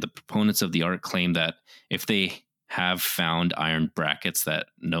 And the proponents of the arc claim that if they have found iron brackets that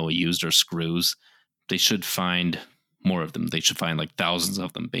Noah used or screws, they should find more of them. They should find like thousands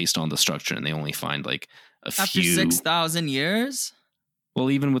of them based on the structure, and they only find like After few. 6,000 years?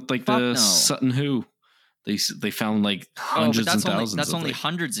 Well, even with like Sutton Hoo, they found like hundreds and thousands. That's only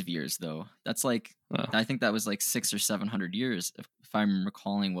hundreds of years, though. That's like I think that was like 600 or 700 years, if I'm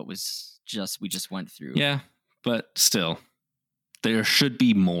recalling what was we just went through. Yeah, but still, there should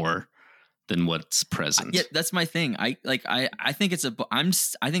be more than what's present. Yeah, that's my thing. I think it's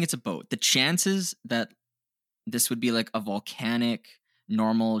I think it's a boat. The chances that this would be like a volcanic,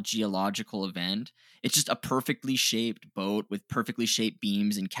 normal geological event, it's just a perfectly shaped boat with perfectly shaped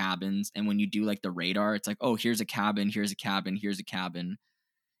beams and cabins. And when you do like the radar, it's like, oh, here's a cabin, here's a cabin, here's a cabin.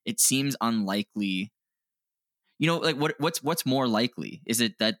 It seems unlikely. You know, like what's more likely? Is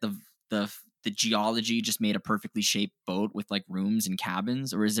it that the geology just made a perfectly shaped boat with like rooms and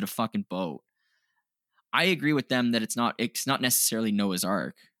cabins, or is it a fucking boat? I agree with them that it's not necessarily Noah's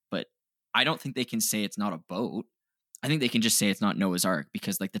Ark, but I don't think they can say it's not a boat. I think they can just say it's not Noah's Ark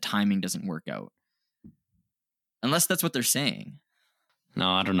because like the timing doesn't work out. Unless that's what they're saying. No,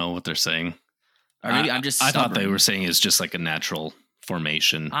 I don't know what they're saying. Or maybe I'm just I thought they were saying it's just like a natural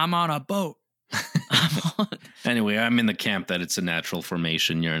formation. I'm on a boat. I'm Anyway, I'm in the camp that it's a natural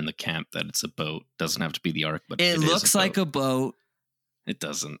formation. You're in the camp that it's a boat. Doesn't have to be the ark, but it looks like a boat. It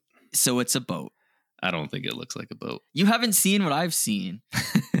doesn't. So it's a boat. I don't think it looks like a boat. You haven't seen what I've seen.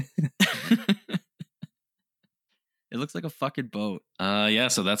 It looks like a fucking boat. Yeah,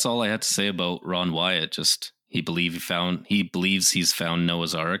 so that's all I had to say about Ron Wyatt. Just he believes he's found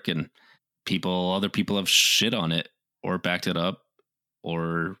Noah's Ark, and other people have shit on it or backed it up,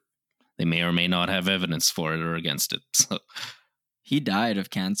 or they may or may not have evidence for it or against it. So he died of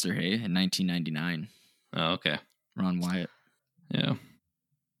cancer, hey, in 1999. Oh, okay. Ron Wyatt. Yeah.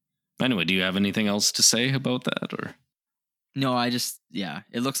 Anyway, do you have anything else to say about that, or? No,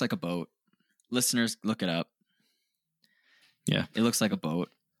 it looks like a boat. Listeners, look it up. Yeah. It looks like a boat.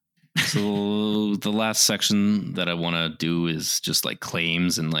 So the last section that I want to do is just like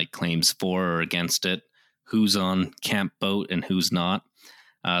claims and like claims for or against it. Who's on camp boat and who's not.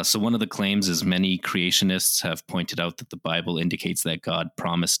 So one of the claims is many creationists have pointed out that the Bible indicates that God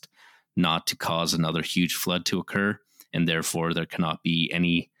promised not to cause another huge flood to occur, and therefore there cannot be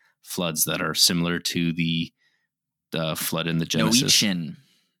any floods that are similar to the flood in the Genesis. Noachian.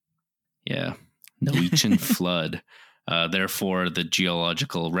 Yeah. Noachian flood. Therefore, the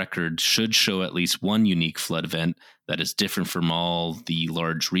geological record should show at least one unique flood event that is different from all the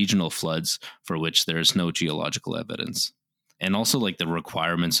large regional floods for which there is no geological evidence. And also, like, the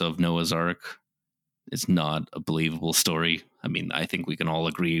requirements of Noah's Ark is not a believable story. I mean, I think we can all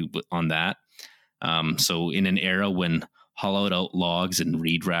agree on that. So in an era when hollowed out logs and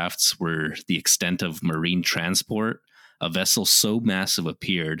reed rafts were the extent of marine transport, a vessel so massive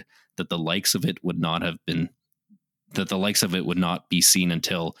appeared that the likes of it would not be seen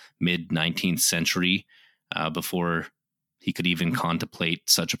until mid 19th century. Before he could even contemplate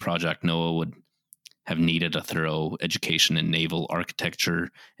such a project, Noah would have needed a thorough education in naval architecture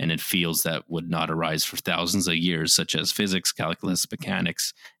and in fields that would not arise for thousands of years, such as physics, calculus,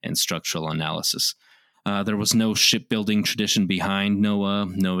 mechanics, and structural analysis. There was no shipbuilding tradition behind Noah,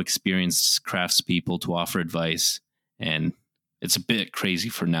 no experienced craftspeople to offer advice, and it's a bit crazy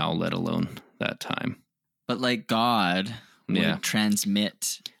for now, let alone that time. But like God would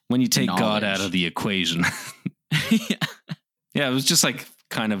transmit. When you take God out of the equation. Yeah, it was just like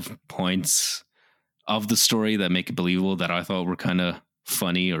kind of points of the story that make it believable that I thought were kind of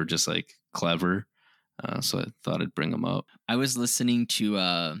funny or just like clever. So I thought I'd bring them up. I was listening to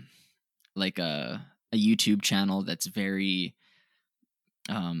a YouTube channel that's very,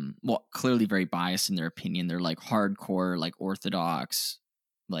 clearly very biased in their opinion. They're like hardcore, like orthodox,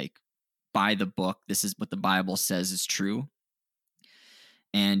 like by the book. This is what the Bible says is true.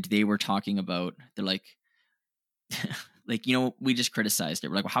 And they were talking about, they're like, like, you know, we just criticized it.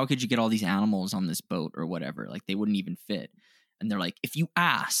 We're like, well, how could you get all these animals on this boat or whatever? Like, they wouldn't even fit. And they're like, if you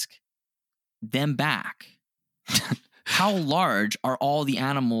ask them back, how large are all the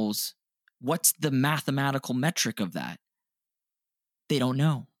animals? What's the mathematical metric of that? They don't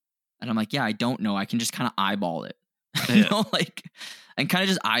know. And I'm like, yeah, I don't know. I can just kind of eyeball it. You know, like, and kind of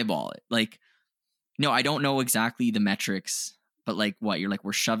just eyeball it. Like, no, I don't know exactly the metrics, but like what? You're like,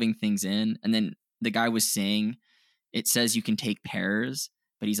 we're shoving things in. And then the guy was saying, it says you can take pairs,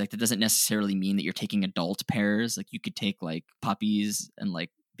 but he's like, that doesn't necessarily mean that you're taking adult pairs. Like, you could take like puppies and like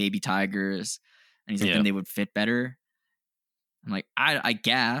baby tigers. And he's like, then they would fit better. I'm like, I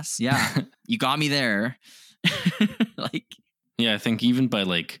guess. Yeah, you got me there. Like, yeah, I think even by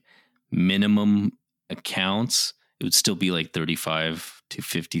like minimum accounts, it would still be like 35 to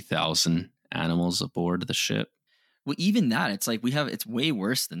 50,000 animals aboard the ship. Well, even that, it's like it's way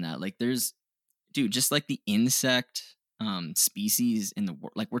worse than that. Like, there's, dude, just like the insect species in the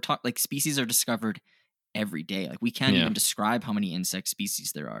world. Like, we're talking, like, species are discovered every day. Like, we can't even describe how many insect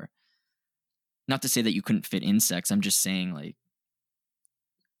species there are. Not to say that you couldn't fit insects. I'm just saying, like,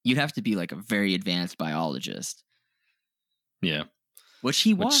 you'd have to be like a very advanced biologist. Yeah. Which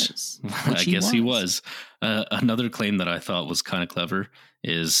he was. I guess he was. Another claim that I thought was kind of clever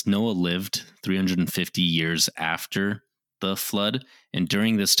is Noah lived 350 years after the flood. And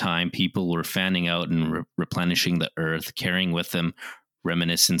during this time, people were fanning out and replenishing the earth, carrying with them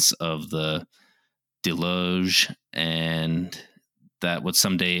reminiscence of the deluge, and that would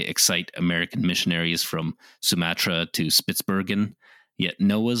someday excite American missionaries from Sumatra to Spitsbergen. Yet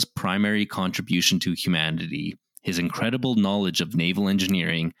Noah's primary contribution to humanity, his incredible knowledge of naval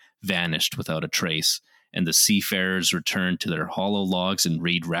engineering, vanished without a trace, and the seafarers returned to their hollow logs and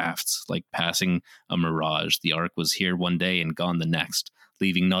reed rafts, like passing a mirage. The ark was here one day and gone the next,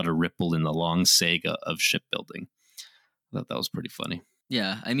 leaving not a ripple in the long saga of shipbuilding. I thought that was pretty funny.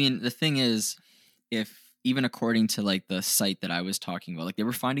 Yeah, I mean, the thing is, if even according to like the site that I was talking about, like they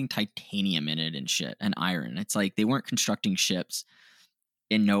were finding titanium in it and shit and iron. It's like they weren't constructing ships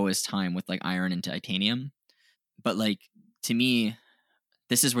in Noah's time with like iron and titanium. But like to me,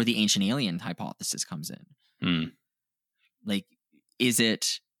 this is where the ancient alien hypothesis comes in. Mm. Like, is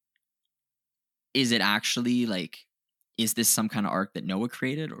it actually like, is this some kind of ark that Noah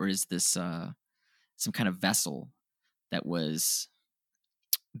created, or is this some kind of vessel that was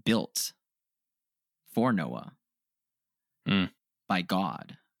built for Noah by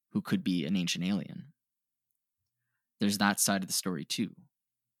God, who could be an ancient alien? There's that side of the story too.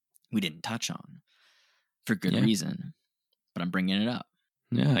 We didn't touch on for good reason, but I'm bringing it up.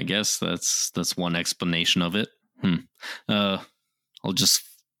 Yeah, I guess that's one explanation of it. I'll just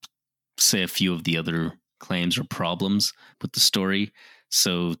say a few of the other claims or problems with the story.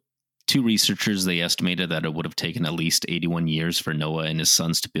 So 2 researchers, they estimated that it would have taken at least 81 years for Noah and his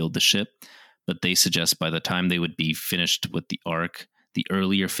sons to build the ship, but they suggest by the time they would be finished with the ark, the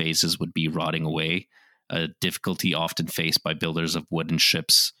earlier phases would be rotting away, a difficulty often faced by builders of wooden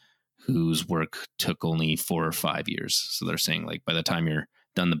ships whose work took only 4 or 5 years. So they're saying like by the time you're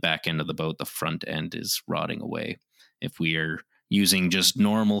done the back end of the boat, the front end is rotting away. If we are using just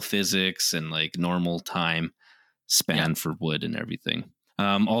normal physics and like normal time span for wood and everything.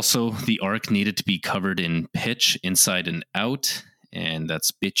 Also, the ark needed to be covered in pitch inside and out, and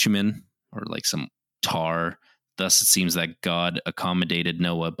that's bitumen or like some tar. Thus, it seems that God accommodated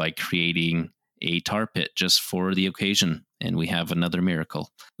Noah by creating a tar pit just for the occasion, and we have another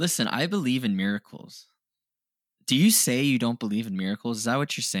miracle. Listen, I believe in miracles. Do you say you don't believe in miracles? Is that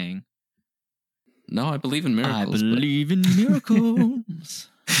what you're saying? No, I believe in miracles. I believe in miracles.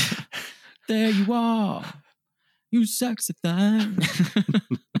 There you are. You sexy thing.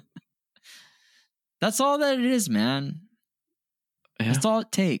 That's all that it is, man. Yeah. That's all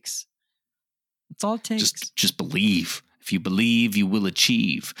it takes. That's all it takes. Just believe. If you believe, you will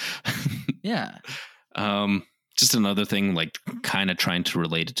achieve. Yeah. Just another thing, like kind of trying to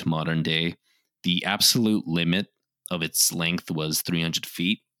relate it to modern day. The absolute limit of its length was 300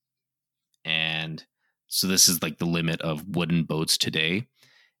 feet. And so this is like the limit of wooden boats today.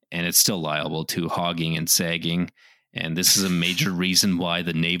 And it's still liable to hogging and sagging. And this is a major reason why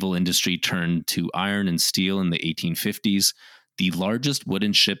the naval industry turned to iron and steel in the 1850s. The largest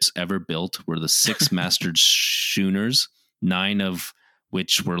wooden ships ever built were the 6-masted schooners, 9 of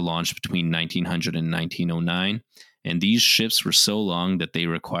which were launched between 1900 and 1909. And these ships were so long that they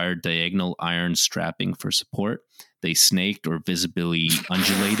required diagonal iron strapping for support. They snaked or visibly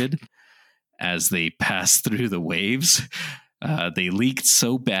undulated as they passed through the waves. They leaked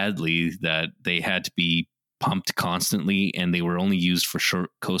so badly that they had to be pumped constantly, and they were only used for short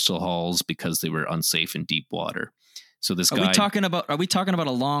coastal hauls because they were unsafe in deep water. So this guy... Are we talking about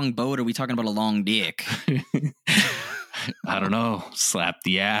a long boat, or are we talking about a long dick? I don't know. Slap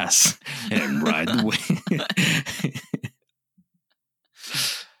the ass and ride the wave.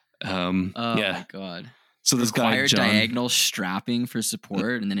 My God. So this guy, John, diagonal strapping for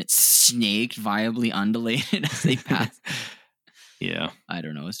support, and then it snaked, viably undulated as they passed. Yeah. I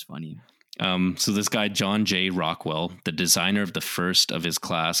don't know. It's funny. So this guy, John J. Rockwell, the designer of the first of his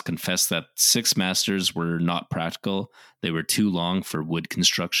class, confessed that 6-masters were not practical. They were too long for wood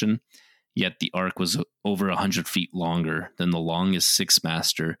construction. Yet the ark was over 100 feet longer than the longest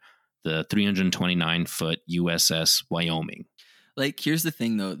 6-master, the 329-foot USS Wyoming. Like, here's the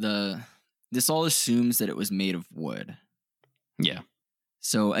thing, though. This all assumes that it was made of wood. Yeah.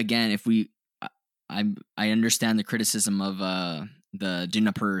 So again, if I understand the criticism of the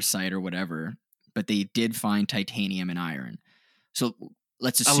Dnieper site or whatever, but they did find titanium and iron. So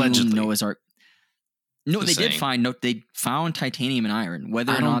let's assume allegedly. Noah's Ark. No, Just they saying. They found titanium and iron.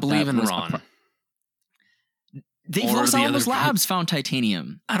 Whether I or don't not believe that in was Iran. Los Alamos Labs found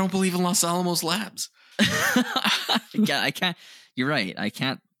titanium. I don't believe in Los Alamos Labs. I can't. You're right. I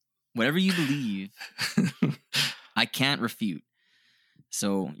can't. Whatever you believe, I can't refute.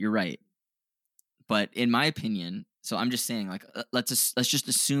 So you're right. But in my opinion, so I'm just saying, like, let's just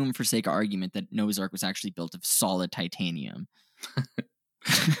assume for sake of argument that Noah's Ark was actually built of solid titanium.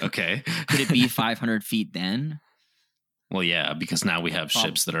 Okay. Could it be 500 feet then? Well, yeah, because now we have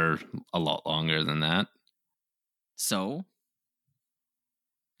ships that are a lot longer than that. So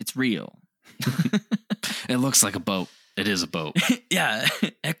it's real. It looks like a boat. It is a boat. Yeah,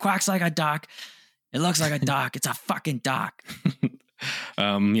 it quacks like a dock. It looks like a dock. It's a fucking dock.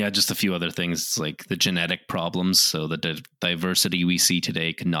 Yeah, just a few other things. It's like the genetic problems. So the diversity we see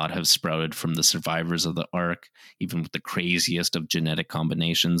today could not have sprouted from the survivors of the Ark, even with the craziest of genetic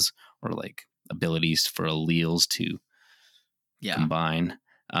combinations or like abilities for alleles to combine.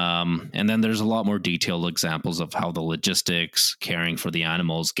 And then there's a lot more detailed examples of how the logistics, caring for the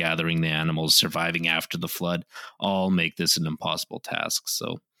animals, gathering the animals, surviving after the flood, all make this an impossible task.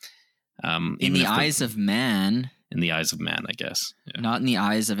 So, in the eyes of man, I guess, not in the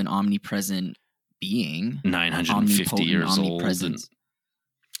eyes of an omnipresent being, 950 years old.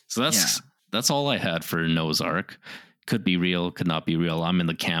 So Yeah. that's all I had for Noah's Ark. Could be real, could not be real. I'm in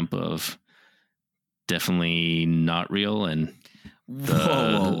the camp of definitely not real, and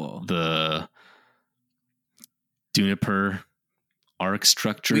the Juniper arc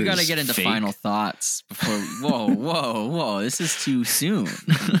structure. We got to get into fake. final thoughts before. Whoa! This is too soon.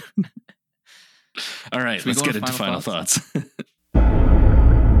 All right, let's get into final thoughts.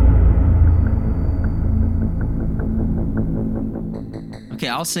 Okay,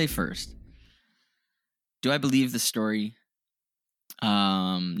 I'll say first. Do I believe the story?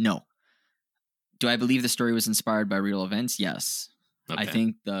 No. Do I believe the story was inspired by real events? Yes. Okay. I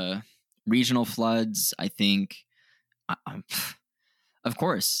think the regional floods, of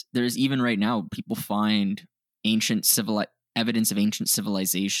course, there's even right now, people find evidence of ancient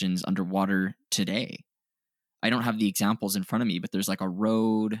civilizations underwater today. I don't have the examples in front of me, but there's like a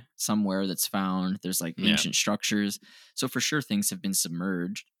road somewhere that's found. There's like ancient structures. So for sure, things have been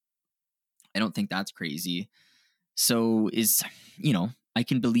submerged. I don't think that's crazy. So I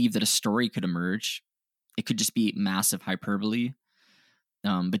can believe that a story could emerge. It could just be massive hyperbole.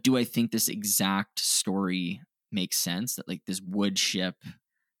 But do I think this exact story makes sense? That like this wood ship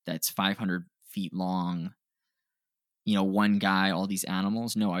that's 500 feet long, one guy, all these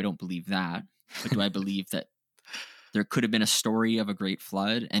animals? No, I don't believe that. But do I believe that there could have been a story of a great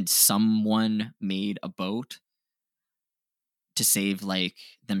flood and someone made a boat to save like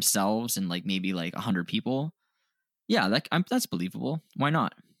themselves and like maybe like 100 people? Yeah, that's believable. Why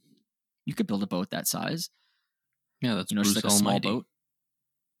not? You could build a boat that size. Yeah, that's just like a small boat.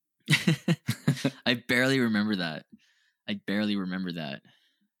 I barely remember that.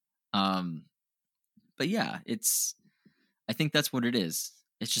 But yeah, I think that's what it is.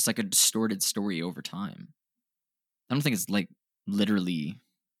 It's just like a distorted story over time. I don't think it's like literally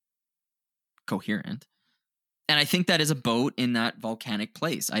coherent. And I think that is a boat in that volcanic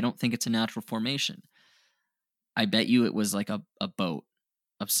place. I don't think it's a natural formation. I bet you it was like a boat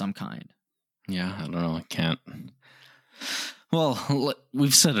of some kind. Yeah, I don't know. I can't. Well,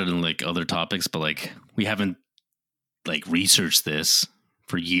 we've said it in like other topics, but like we haven't like researched this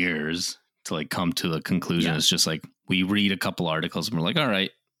for years to like come to the conclusion. Yeah. It's just like we read a couple articles and we're like, all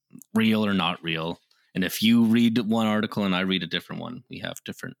right, real or not real. And if you read one article and I read a different one, we have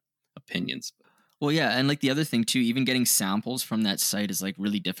different opinions. Well, yeah. And like the other thing too, even getting samples from that site is like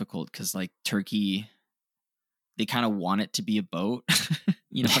really difficult because like Turkey, they kind of want it to be a boat.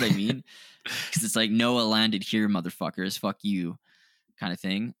 You know what I mean? Because it's like Noah landed here, motherfuckers, fuck you kind of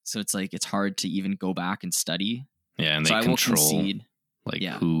thing. So it's like it's hard to even go back and study. Yeah, and they control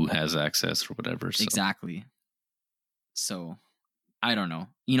who has access or whatever. So. Exactly. So I don't know.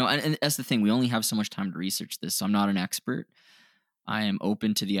 And that's the thing. We only have so much time to research this. So I'm not an expert. I am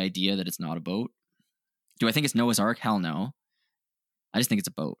open to the idea that it's not a boat. Do I think it's Noah's Ark? Hell no. I just think it's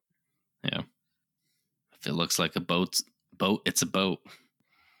a boat. Yeah. If it looks like a boat, it's a boat.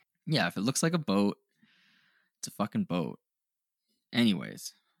 Yeah, if it looks like a boat, it's a fucking boat.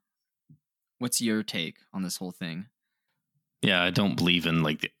 Anyways, what's your take on this whole thing? Yeah, I don't believe in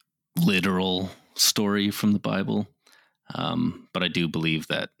like the literal story from the Bible. But I do believe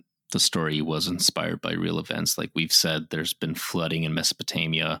that the story was inspired by real events. Like we've said, there's been flooding in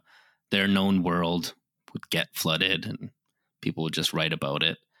Mesopotamia. Their known world would get flooded and people would just write about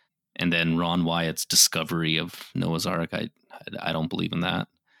it. And then Ron Wyatt's discovery of Noah's Ark, I don't believe in that.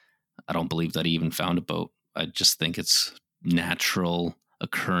 I don't believe that he even found a boat. I just think it's natural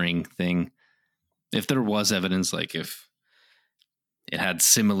occurring thing. If there was evidence, like if it had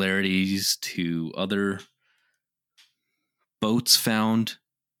similarities to other boats found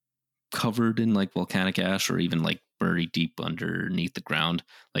covered in like volcanic ash or even like buried deep underneath the ground,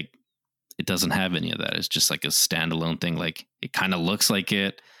 like it doesn't have any of that. It's just like a standalone thing. Like it kind of looks like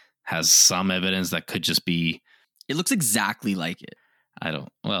it has some evidence that could just be. It looks exactly like it. I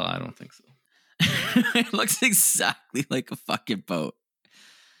don't think so. It looks exactly like a fucking boat.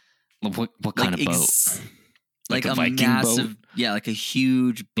 What kind of boat? Like a Viking massive boat? Yeah, like a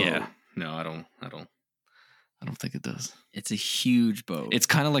huge boat. Yeah. No, I don't think it does. It's a huge boat. It's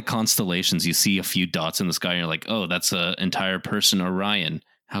kind of like constellations. You see a few dots in the sky and you're like, oh, that's an entire person, Orion.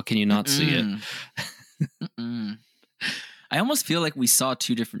 How can you not see it? I almost feel like we saw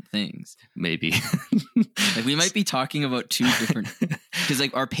two different things. Maybe. Like we might be talking about two different, because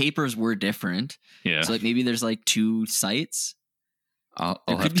like our papers were different. Yeah. So like maybe there's like two sites. I'll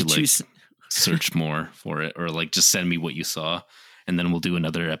there have to like search more for it, or like just send me what you saw, and then we'll do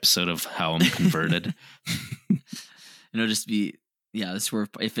another episode of how I'm converted. It'll just be, yeah, this where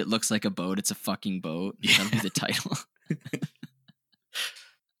if it looks like a boat, it's a fucking boat. Yeah. That'll be the title.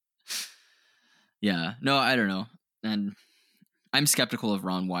 Yeah. No, I don't know. And I'm skeptical of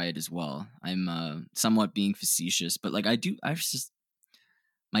Ron Wyatt as well. I'm somewhat being facetious, but like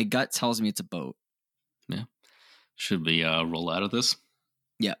my gut tells me it's a boat. Yeah. Should we roll out of this?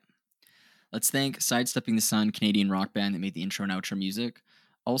 Yeah. Let's thank Sidestepping the Sun, Canadian rock band that made the intro and outro music.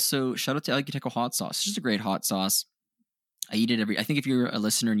 Also, shout out to El Yucateco hot sauce. It's just a great hot sauce. I eat it I think if you're a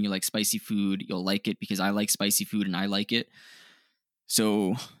listener and you like spicy food, you'll like it because I like spicy food and I like it.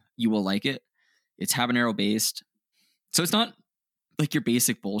 So you will like it. It's habanero based. So it's not like your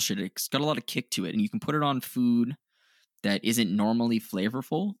basic bullshit. It's got a lot of kick to it, and you can put it on food that isn't normally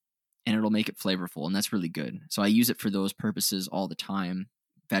flavorful, and it'll make it flavorful, and that's really good. So I use it for those purposes all the time.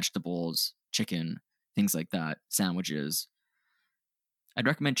 Vegetables, chicken, things like that, sandwiches. I'd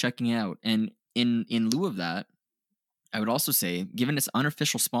recommend checking it out. And in lieu of that, I would also say, given its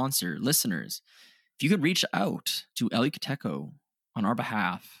unofficial sponsor, listeners, if you could reach out to El Yucateco on our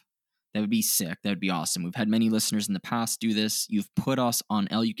behalf, that would be sick. That would be awesome. We've had many listeners in the past do this. You've put us on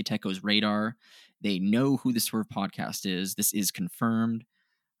El Yucateco's radar. They know who the Swerve Podcast is. This is confirmed.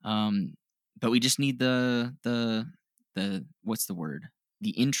 But we just need the what's the word?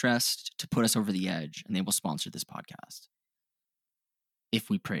 The interest to put us over the edge, and they will sponsor this podcast. If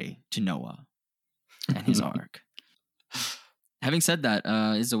we pray to Noah and his ark. Having said that,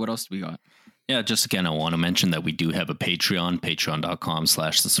 Izzo, what else do we got? Yeah, just again, I want to mention that we do have a Patreon,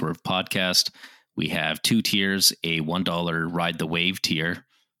 patreon.com/the Swerve Podcast. We have 2 tiers, a $1 Ride the Wave tier,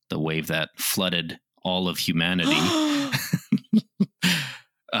 the wave that flooded all of humanity.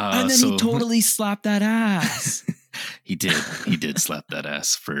 And then he totally slapped that ass. He did slap that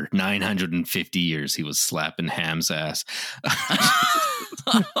ass. For 950 years, he was slapping Ham's ass.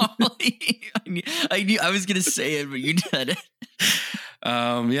 I was going to say it, but you did it.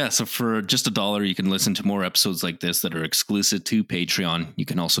 Yeah, so for just $1, you can listen to more episodes like this that are exclusive to Patreon. You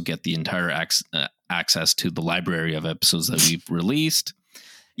can also get the entire access to the library of episodes that we've released.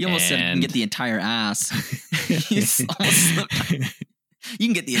 You almost said you can get the entire ass. You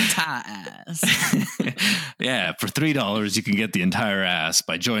can get the entire ass. Yeah, for $3, you can get the entire ass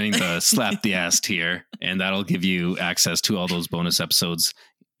by joining the Slap the Ass tier, and that'll give you access to all those bonus episodes.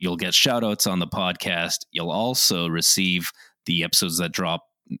 You'll get shout outs on the podcast. You'll also receive the episodes that drop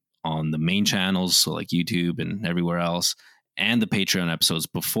on the main channels, so like YouTube and everywhere else, and the Patreon episodes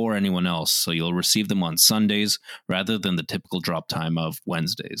before anyone else. So you'll receive them on Sundays rather than the typical drop time of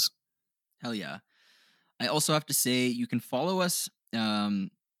Wednesdays. Hell yeah. I also have to say, you can follow us.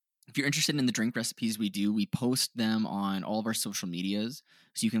 If you're interested in the drink recipes we do, we post them on all of our social medias.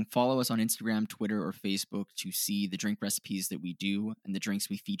 So you can follow us on Instagram, Twitter, or Facebook to see the drink recipes that we do and the drinks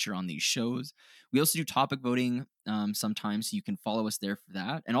we feature on these shows. We also do topic voting sometimes, so you can follow us there for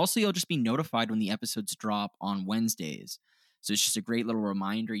that. And also, you'll just be notified when the episodes drop on Wednesdays. So it's just a great little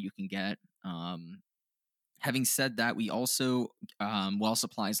reminder you can get. Having said that, we also, while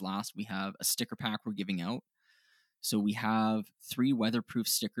supplies last, we have a sticker pack we're giving out. So we have 3 weatherproof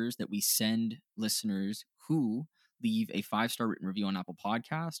stickers that we send listeners who leave a 5-star written review on Apple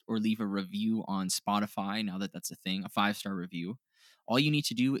Podcast or leave a review on Spotify. Now that that's a thing, a 5-star review. All you need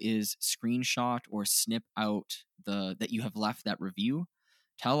to do is screenshot or snip out that you have left that review.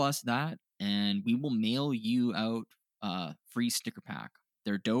 Tell us that, and we will mail you out a free sticker pack.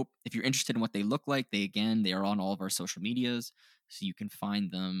 They're dope. If you're interested in what they look like, they are on all of our social medias, so you can find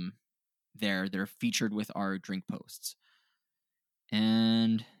them there. They're featured with our drink posts.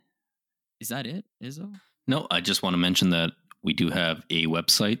 And is that it, Izzo? No, I just want to mention that we do have a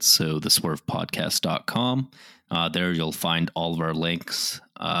website, so theswervepodcast.com. There you'll find all of our links.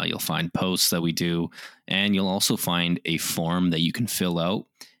 You'll find posts that we do, and you'll also find a form that you can fill out,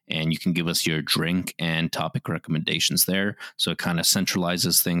 and you can give us your drink and topic recommendations there. So it kind of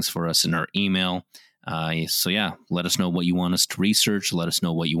centralizes things for us in our email. So yeah, let us know what you want us to research. Let us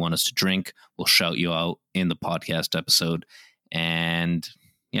know what you want us to drink. We'll shout you out in the podcast episode. And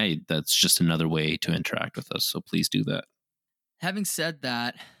yeah, that's just another way to interact with us. So please do that. Having said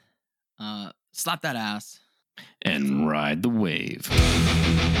that, slap that ass. And ride the wave.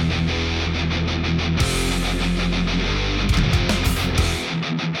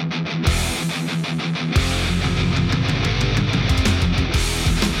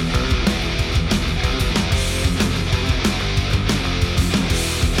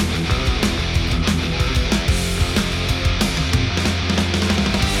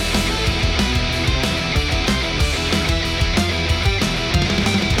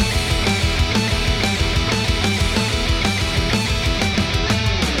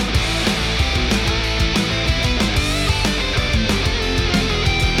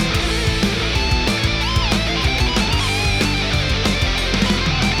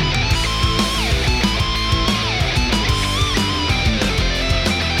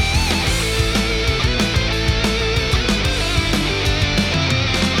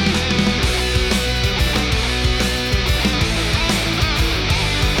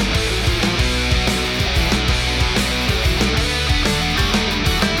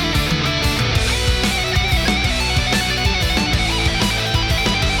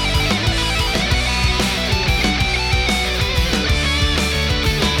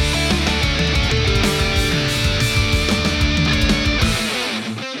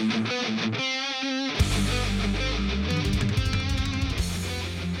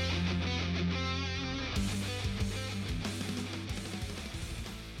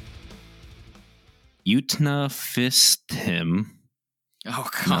 Utnapishtim. Oh,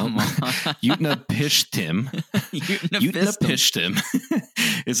 come on. Utnapishtim. Utnapishtim.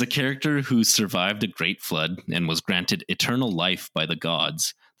 Utnapishtim is a character who survived a great flood and was granted eternal life by the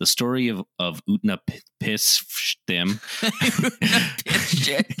gods. The story of Utnapishtim